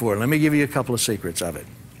seen before. Let me give you a couple of secrets of it.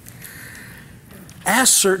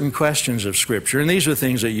 Ask certain questions of Scripture, and these are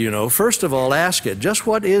things that you know. First of all, ask it, just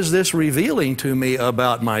what is this revealing to me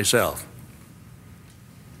about myself?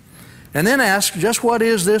 And then ask, just what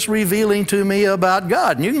is this revealing to me about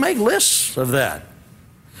God? And you can make lists of that.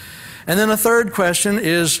 And then a third question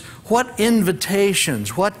is, what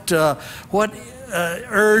invitations, what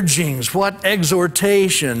urgings, what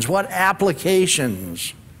exhortations, what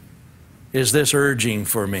applications is this urging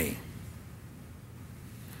for me?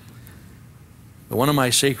 One of my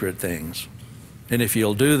secret things, and if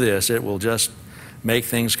you'll do this, it will just make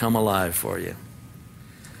things come alive for you.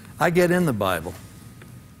 I get in the Bible.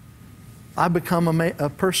 I become a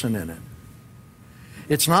person in it.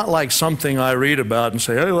 It's not like something I read about and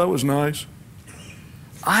say, hey, that was nice.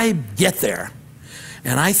 I get there,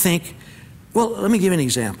 and I think, well, let me give you an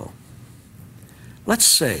example. Let's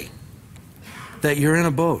say that you're in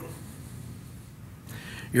a boat.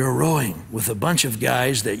 You're rowing with a bunch of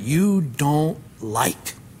guys that you don't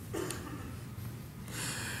like.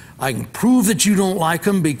 I can prove that you don't like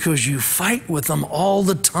them because you fight with them all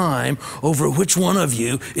the time over which one of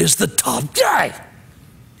you is the top guy.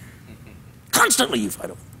 Constantly you fight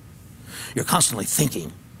over them. You're constantly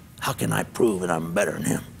thinking, how can I prove that I'm better than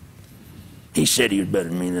him? He said he was better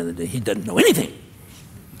than me the other day. He doesn't know anything.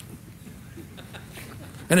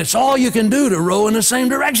 And it's all you can do to row in the same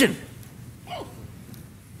direction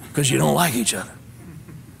because you don't like each other.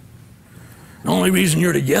 The only reason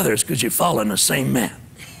you're together is because you fall in the same mat.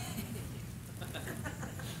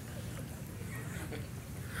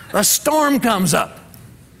 A storm comes up.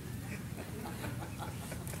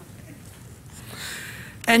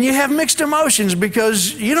 And you have mixed emotions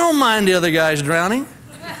because you don't mind the other guys drowning.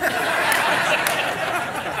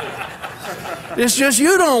 It's just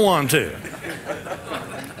you don't want to.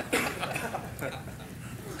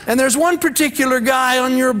 And there's one particular guy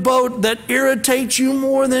on your boat that irritates you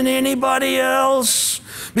more than anybody else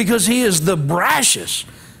because he is the brashest.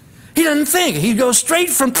 He doesn't think. He goes straight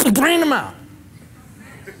from bring him out.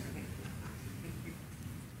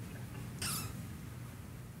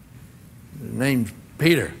 Named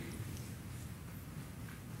Peter.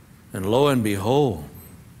 And lo and behold,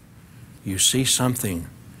 you see something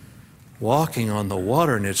walking on the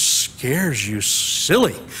water, and it scares you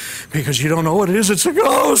silly because you don't know what it is. It's a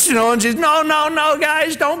ghost, you know. And she's, no, no, no,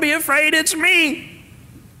 guys, don't be afraid. It's me.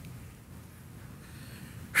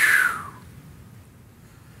 Whew.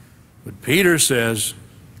 But Peter says,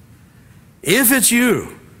 if it's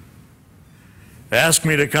you, ask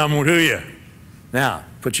me to come to you. Now,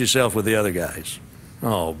 put yourself with the other guys.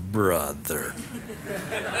 Oh, brother.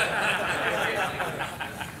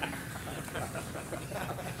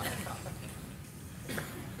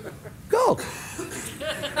 Go.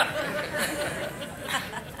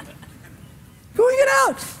 Go and get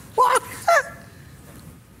out. Walk.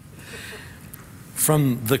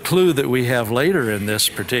 From the clue that we have later in this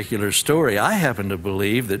particular story, I happen to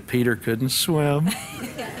believe that Peter couldn't swim.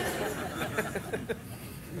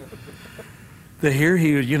 Here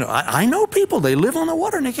he, you know, I know people, they live on the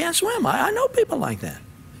water and they can't swim. I know people like that.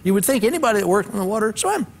 You would think anybody that worked in the water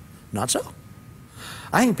swim. Not so.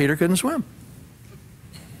 I think Peter couldn't swim.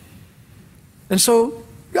 And so,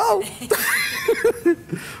 go.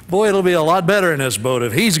 Boy, it'll be a lot better in this boat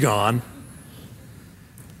if he's gone.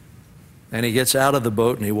 And he gets out of the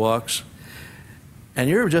boat and he walks. And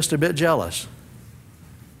you're just a bit jealous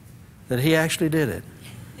that he actually did it.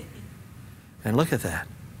 And look at that.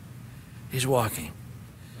 He's walking.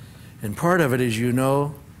 And part of it is, you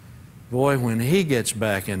know, boy, when he gets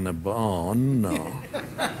back in the boat, oh no.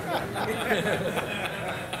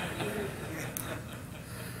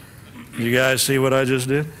 You guys see what I just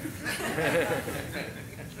did?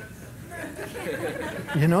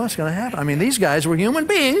 You know what's going to happen. I mean, these guys were human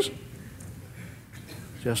beings,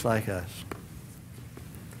 just like us.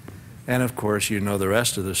 And of course, you know the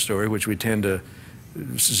rest of the story, which we tend to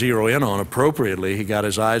zero in on appropriately. He got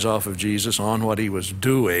his eyes off of Jesus, on what he was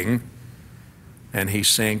doing, and he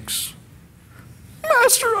sinks.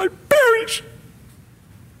 Master, I perish.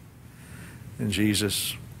 And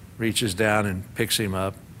Jesus reaches down and picks him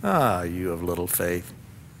up. Ah, you of little faith.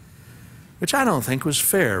 Which I don't think was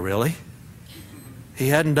fair, really. He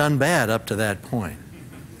hadn't done bad up to that point.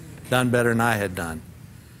 Done better than I had done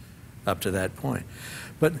up to that point.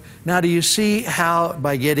 But now do you see how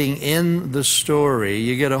by getting in the story,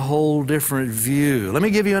 you get a whole different view? Let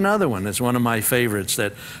me give you another one that's one of my favorites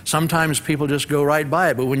that sometimes people just go right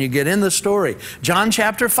by it. But when you get in the story, John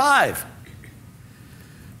chapter 5,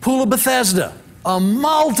 Pool of Bethesda, a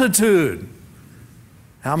multitude.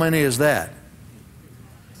 How many is that?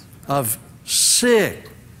 Of sick,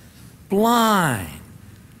 blind,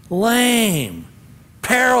 lame,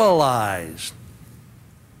 paralyzed.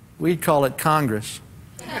 We'd call it Congress.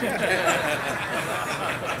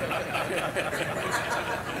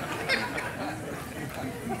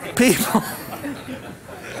 People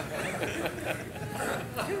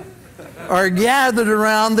are gathered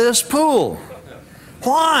around this pool.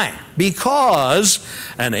 Why? Because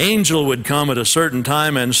an angel would come at a certain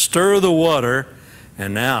time and stir the water.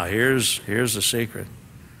 And now, here's the secret.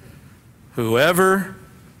 Whoever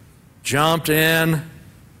jumped in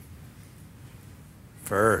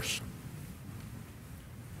first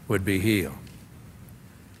would be healed.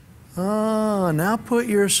 Oh, now put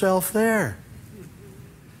yourself there.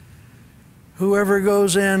 Whoever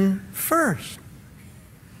goes in first.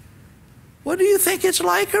 What do you think it's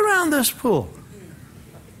like around this pool?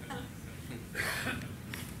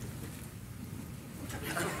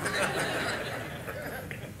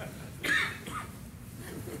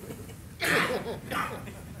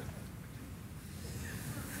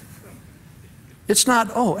 It's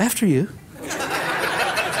not, oh, after you.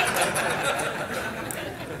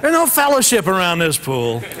 There's no fellowship around this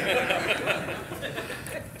pool.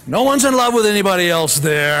 No one's in love with anybody else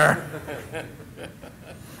there.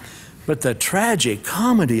 But the tragic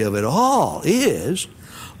comedy of it all is,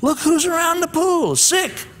 look who's around the pool,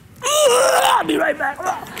 sick. I'll be right back.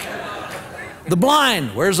 The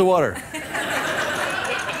blind, where's the water?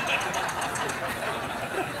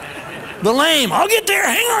 The lame, I'll get there,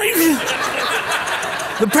 hang on.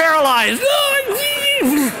 The paralyzed.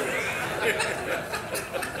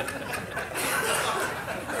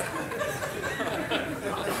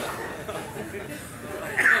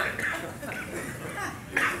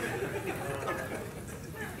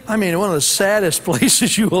 I mean, one of the saddest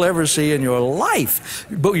places you will ever see in your life.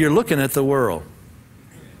 But you're looking at the world.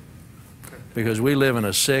 Because we live in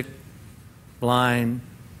a sick, blind,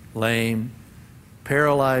 lame,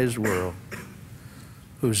 paralyzed world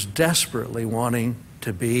who's desperately wanting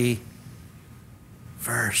to be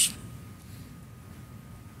first.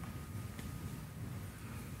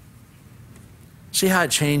 See how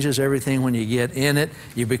it changes everything when you get in it?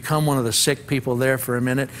 You become one of the sick people there for a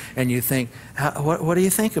minute, and you think, what do you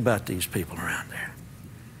think about these people around there?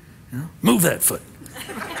 You know? Move that foot.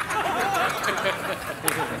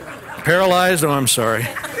 Paralyzed? Oh, I'm sorry.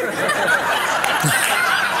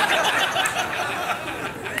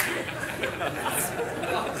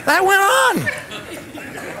 That went on.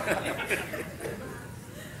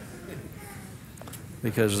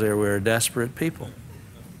 Because they were desperate people.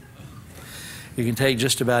 You can take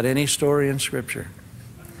just about any story in Scripture,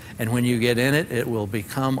 and when you get in it, it will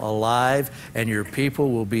become alive, and your people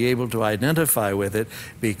will be able to identify with it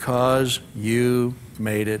because you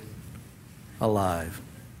made it alive.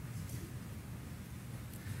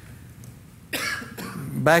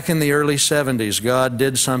 Back in the early 70s, God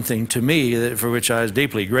did something to me for which I was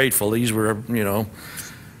deeply grateful. These were,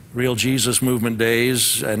 real Jesus movement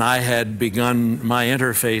days, and I had begun my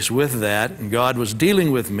interface with that, and God was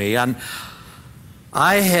dealing with me. And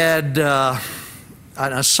I had an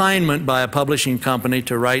assignment by a publishing company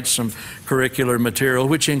to write some curricular material,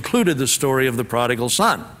 which included the story of the prodigal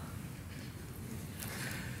son.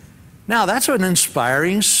 Now, that's an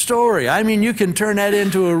inspiring story. I mean, you can turn that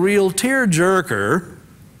into a real tear-jerker,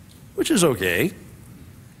 which is okay.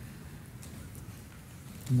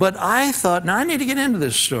 But I thought, now I need to get into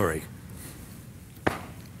this story.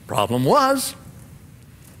 Problem was,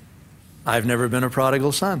 I've never been a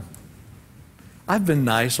prodigal son. I've been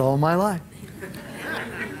nice all my life.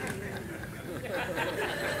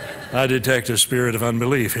 I detect a spirit of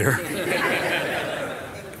unbelief here.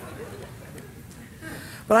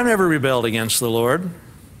 But I've never rebelled against the Lord.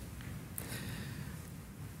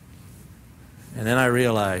 And then I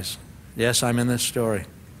realized, yes, I'm in this story.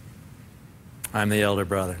 I'm the elder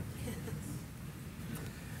brother.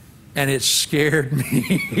 And it scared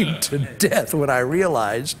me to death when I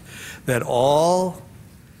realized that all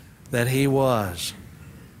that he was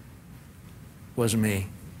me.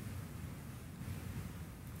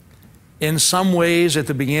 In some ways, at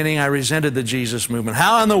the beginning, I resented the Jesus movement.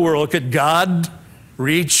 How in the world could God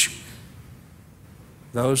reach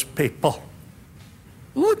those people?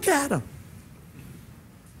 Look at them.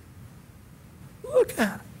 Look at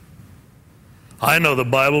them. I know the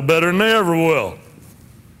Bible better than they ever will.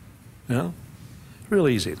 It's real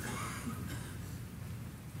easy.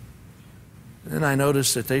 Then I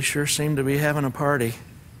noticed that they sure seemed to be having a party.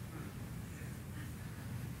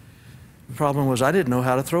 The problem was I didn't know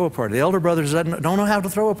how to throw a party. The elder brothers don't know how to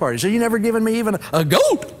throw a party. So you never given me even a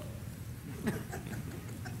goat.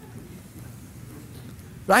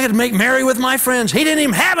 I had to make merry with my friends. He didn't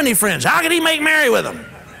even have any friends. How could he make merry with them?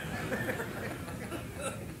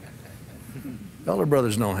 Elder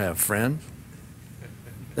brothers don't have friends.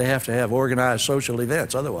 They have to have organized social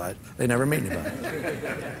events. Otherwise, they never meet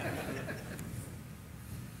anybody.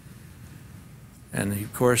 And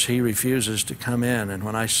of course, he refuses to come in. And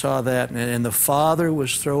when I saw that, and the father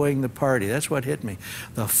was throwing the party, that's what hit me.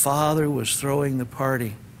 The father was throwing the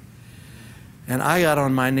party. And I got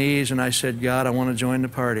on my knees and I said, God, I want to join the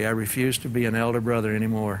party. I refuse to be an elder brother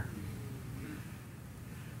anymore.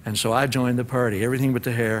 And so I joined the party, everything but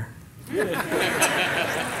the hair.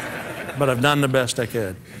 But I've done the best I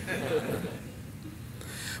could.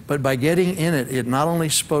 But by getting in it, it not only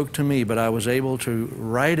spoke to me, but I was able to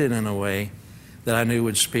write it in a way that I knew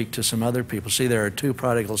would speak to some other people. See, there are two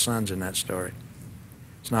prodigal sons in that story.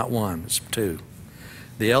 It's not one, it's two.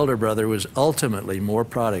 The elder brother was ultimately more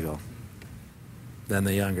prodigal than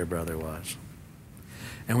the younger brother was.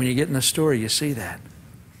 And when you get in the story, you see that.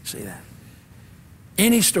 See that.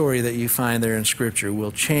 Any story that you find there in Scripture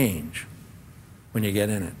will change when you get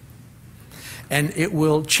in it. And it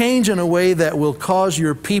will change in a way that will cause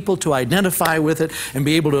your people to identify with it and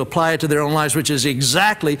be able to apply it to their own lives, which is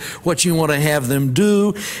exactly what you want to have them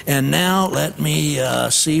do. And now let me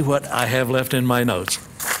see what I have left in my notes.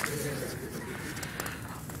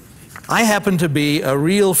 I happen to be a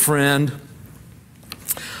real friend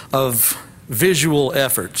of visual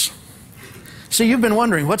efforts. See, you've been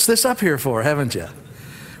wondering, what's this up here for, haven't you?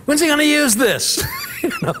 When's he going to use this?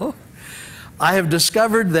 I have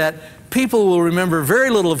discovered that people will remember very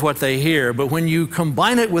little of what they hear, but when you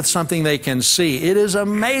combine it with something they can see, it is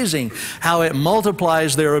amazing how it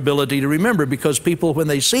multiplies their ability to remember, because people, when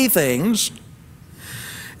they see things,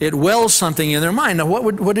 it wells something in their mind. Now,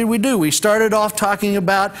 what did we do? We started off talking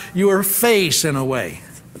about your face in a way.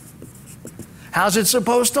 How's it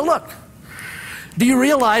supposed to look? Do you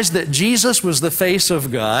realize that Jesus was the face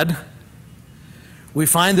of God? We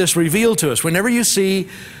find this revealed to us. Whenever you see,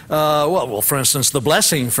 for instance, the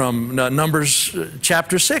blessing from Numbers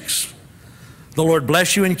chapter 6. The Lord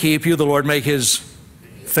bless you and keep you. The Lord make His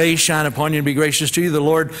face shine upon you and be gracious to you. The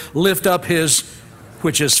Lord lift up His,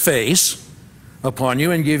 which is face, upon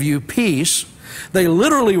you and give you peace. They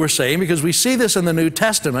literally were saying, because we see this in the New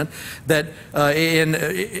Testament, that in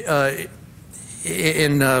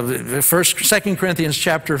 2 Corinthians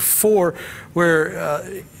chapter 4,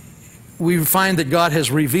 where we find that God has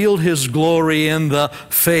revealed His glory in the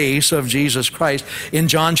face of Jesus Christ. In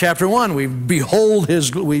John chapter 1, we behold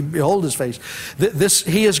His face.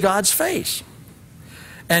 He is God's face.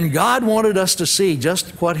 And God wanted us to see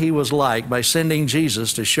just what He was like by sending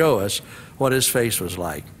Jesus to show us what His face was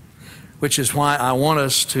like. Which is why I want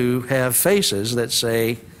us to have faces that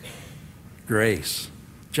say, grace.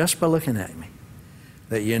 Just by looking at me.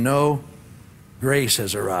 That you know grace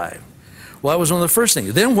has arrived. Well, that was one of the first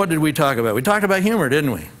things. Then what did we talk about? We talked about humor,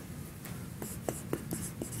 didn't we?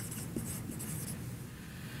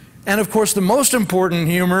 And of course, the most important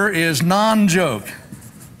humor is non-joke.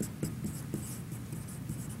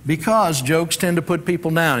 Because jokes tend to put people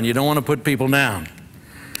down. You don't want to put people down.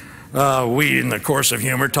 We, in the course of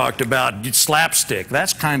humor, talked about slapstick.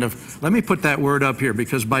 That's kind of, let me put that word up here,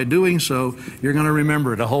 because by doing so, you're going to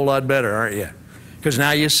remember it a whole lot better, aren't you? Because now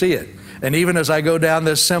you see it. And even as I go down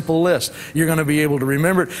this simple list, you're going to be able to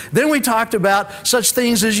remember it. Then we talked about such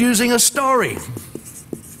things as using a story.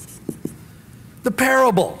 The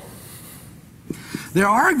parable. There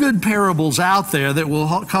are good parables out there that will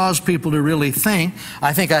cause people to really think.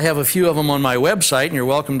 I think I have a few of them on my website, and you're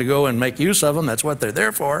welcome to go and make use of them. That's what they're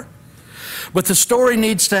there for. But the story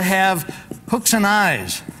needs to have hooks and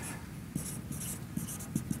eyes.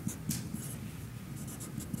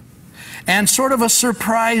 And sort of a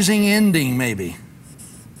surprising ending, maybe.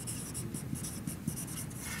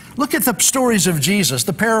 Look at the stories of Jesus,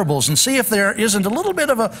 the parables, and see if there isn't a little bit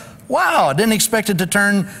of a, wow, I didn't expect it to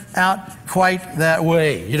turn out quite that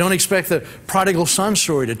way. You don't expect the prodigal son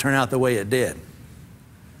story to turn out the way it did.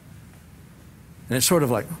 And it's sort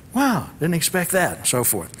of like, wow, didn't expect that, and so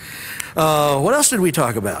forth. What else did we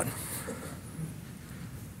talk about?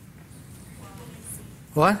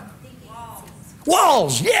 What?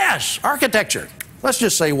 Walls, yes, architecture. Let's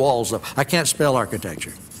just say walls, though. I can't spell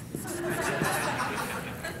architecture.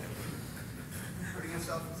 Putting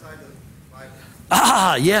yourself inside the Bible.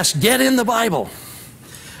 Ah, yes, get in the Bible.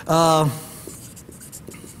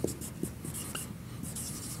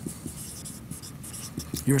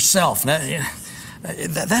 Yourself.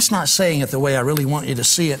 That's not saying it the way I really want you to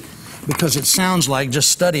see it, because it sounds like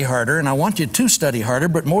just study harder, and I want you to study harder,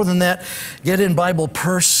 but more than that, get in Bible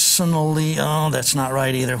personally. Oh, that's not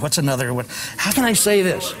right either. What's another one? How can I say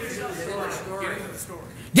this?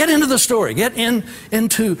 Get into the story. Get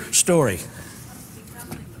into story.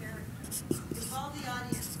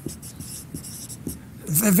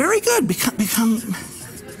 Very good. Become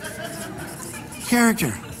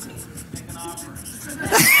character.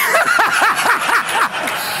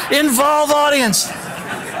 Involve audience.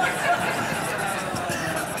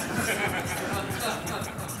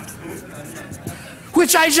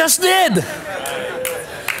 Which I just did.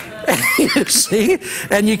 You see?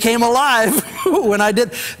 And you came alive when I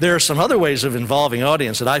did. There are some other ways of involving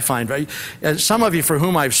audience that I find very. Some of you for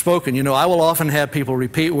whom I've spoken, you know, I will often have people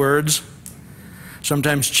repeat words,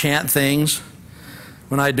 sometimes chant things.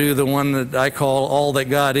 When I do the one that I call All That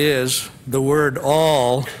God Is, the word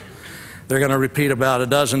all, they're going to repeat about a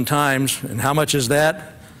dozen times. And how much is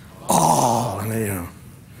that? All. And, you know.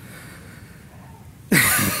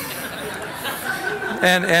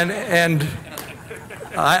 And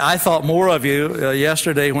I thought more of you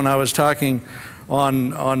yesterday when I was talking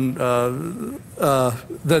on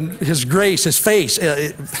His grace, His face,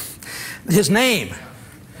 His name.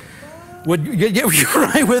 Would get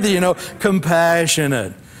right with you, you know,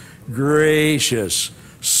 compassionate, gracious,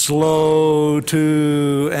 slow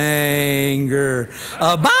to anger,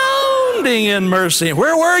 abounding in mercy.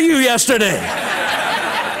 Where were you yesterday?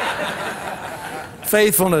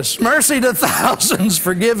 Faithfulness, mercy to thousands,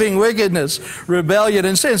 forgiving wickedness, rebellion,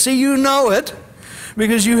 and sin. See, you know it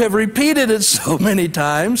because you have repeated it so many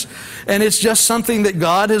times, and it's just something that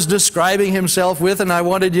God is describing Himself with, and I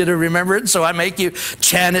wanted you to remember it, so I make you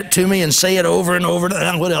chant it to me and say it over and over.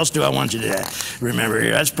 What else do I want you to remember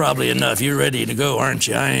here? That's probably enough. You're ready to go, aren't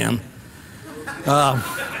you? I am.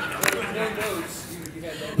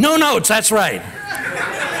 No notes, that's right.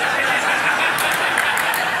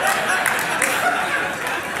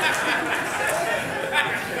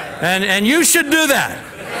 And you should do that.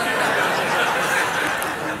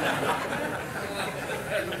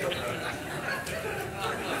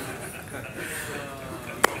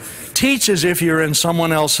 Teach as if you're in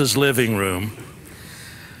someone else's living room.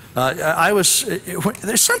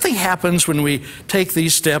 There's something happens when we take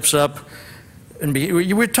these steps up, and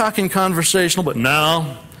we're talking conversational, but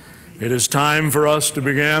now it is time for us to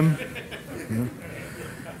begin.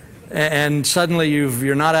 And suddenly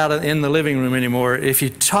you're not out in the living room anymore. If you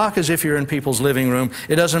talk as if you're in people's living room,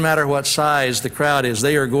 it doesn't matter what size the crowd is,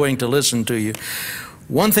 they are going to listen to you.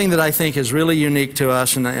 One thing that I think is really unique to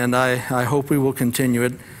us, and I hope we will continue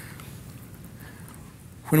it,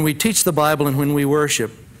 when we teach the Bible and when we worship,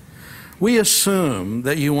 we assume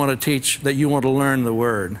that you want to teach, that you want to learn the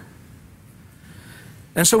Word.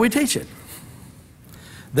 And so we teach it.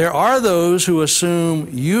 There are those who assume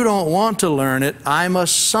you don't want to learn it. I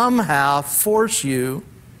must somehow force you.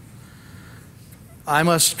 I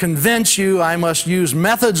must convince you. I must use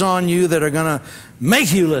methods on you that are going to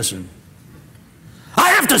make you listen.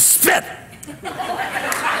 I have to spit.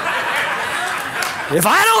 If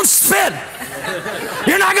I don't spit,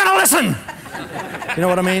 you're not going to listen. You know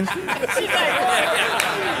what I mean?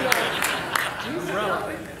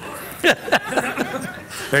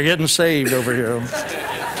 They're getting saved over here.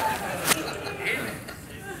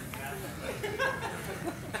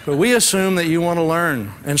 But we assume that you want to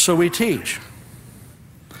learn, and so we teach.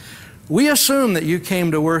 We assume that you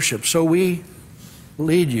came to worship, so we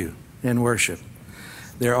lead you in worship.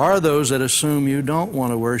 There are those that assume you don't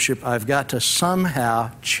want to worship. I've got to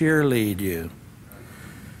somehow cheerlead you.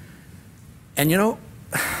 And you know,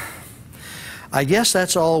 I guess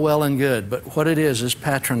that's all well and good, but what it is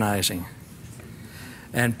patronizing.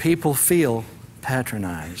 And people feel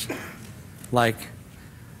patronized, like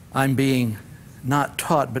I'm being not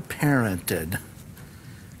taught but parented.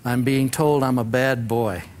 I'm being told I'm a bad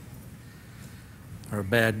boy or a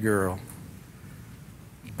bad girl.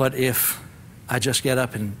 But if I just get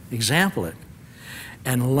up and example it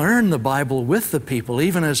and learn the Bible with the people,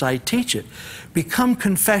 even as I teach it, become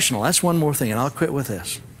confessional. That's one more thing, and I'll quit with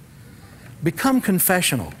this. Become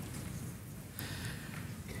confessional.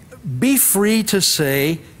 Be free to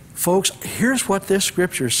say, folks, here's what this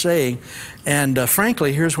scripture is saying, and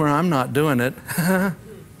frankly, here's where I'm not doing it.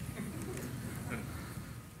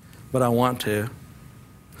 But I want to.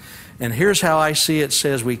 And here's how I see it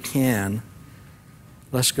says we can.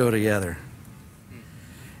 Let's go together.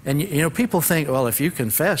 And you know, people think, well, if you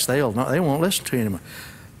confess, they won't listen to you anymore.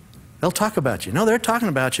 They'll talk about you. No, they're talking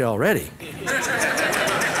about you already.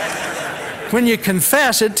 When you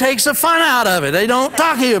confess, it takes the fun out of it. They don't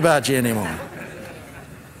talk to you about you anymore.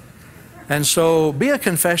 And so be a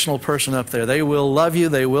confessional person up there. They will love you.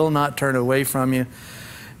 They will not turn away from you.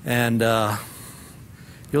 And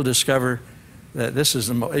you'll discover that this is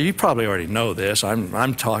you probably already know this.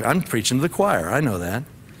 I'm preaching to the choir. I know that.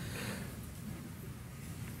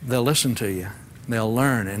 They'll listen to you. They'll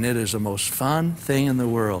learn, and it is the most fun thing in the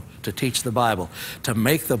world to teach the Bible. To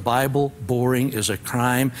make the Bible boring is a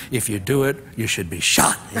crime. If you do it, you should be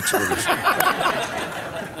shot.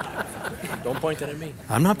 Don't point that at me.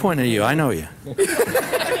 I'm not pointing at you. I know you.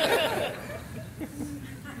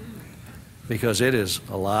 Because it is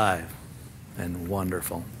alive and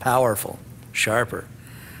wonderful, powerful, sharper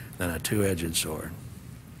than a two-edged sword.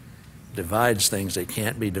 Divides things that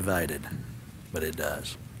can't be divided, but it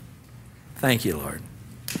does. Thank you, Lord,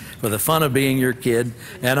 for the fun of being your kid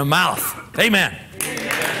and a mouth. Amen.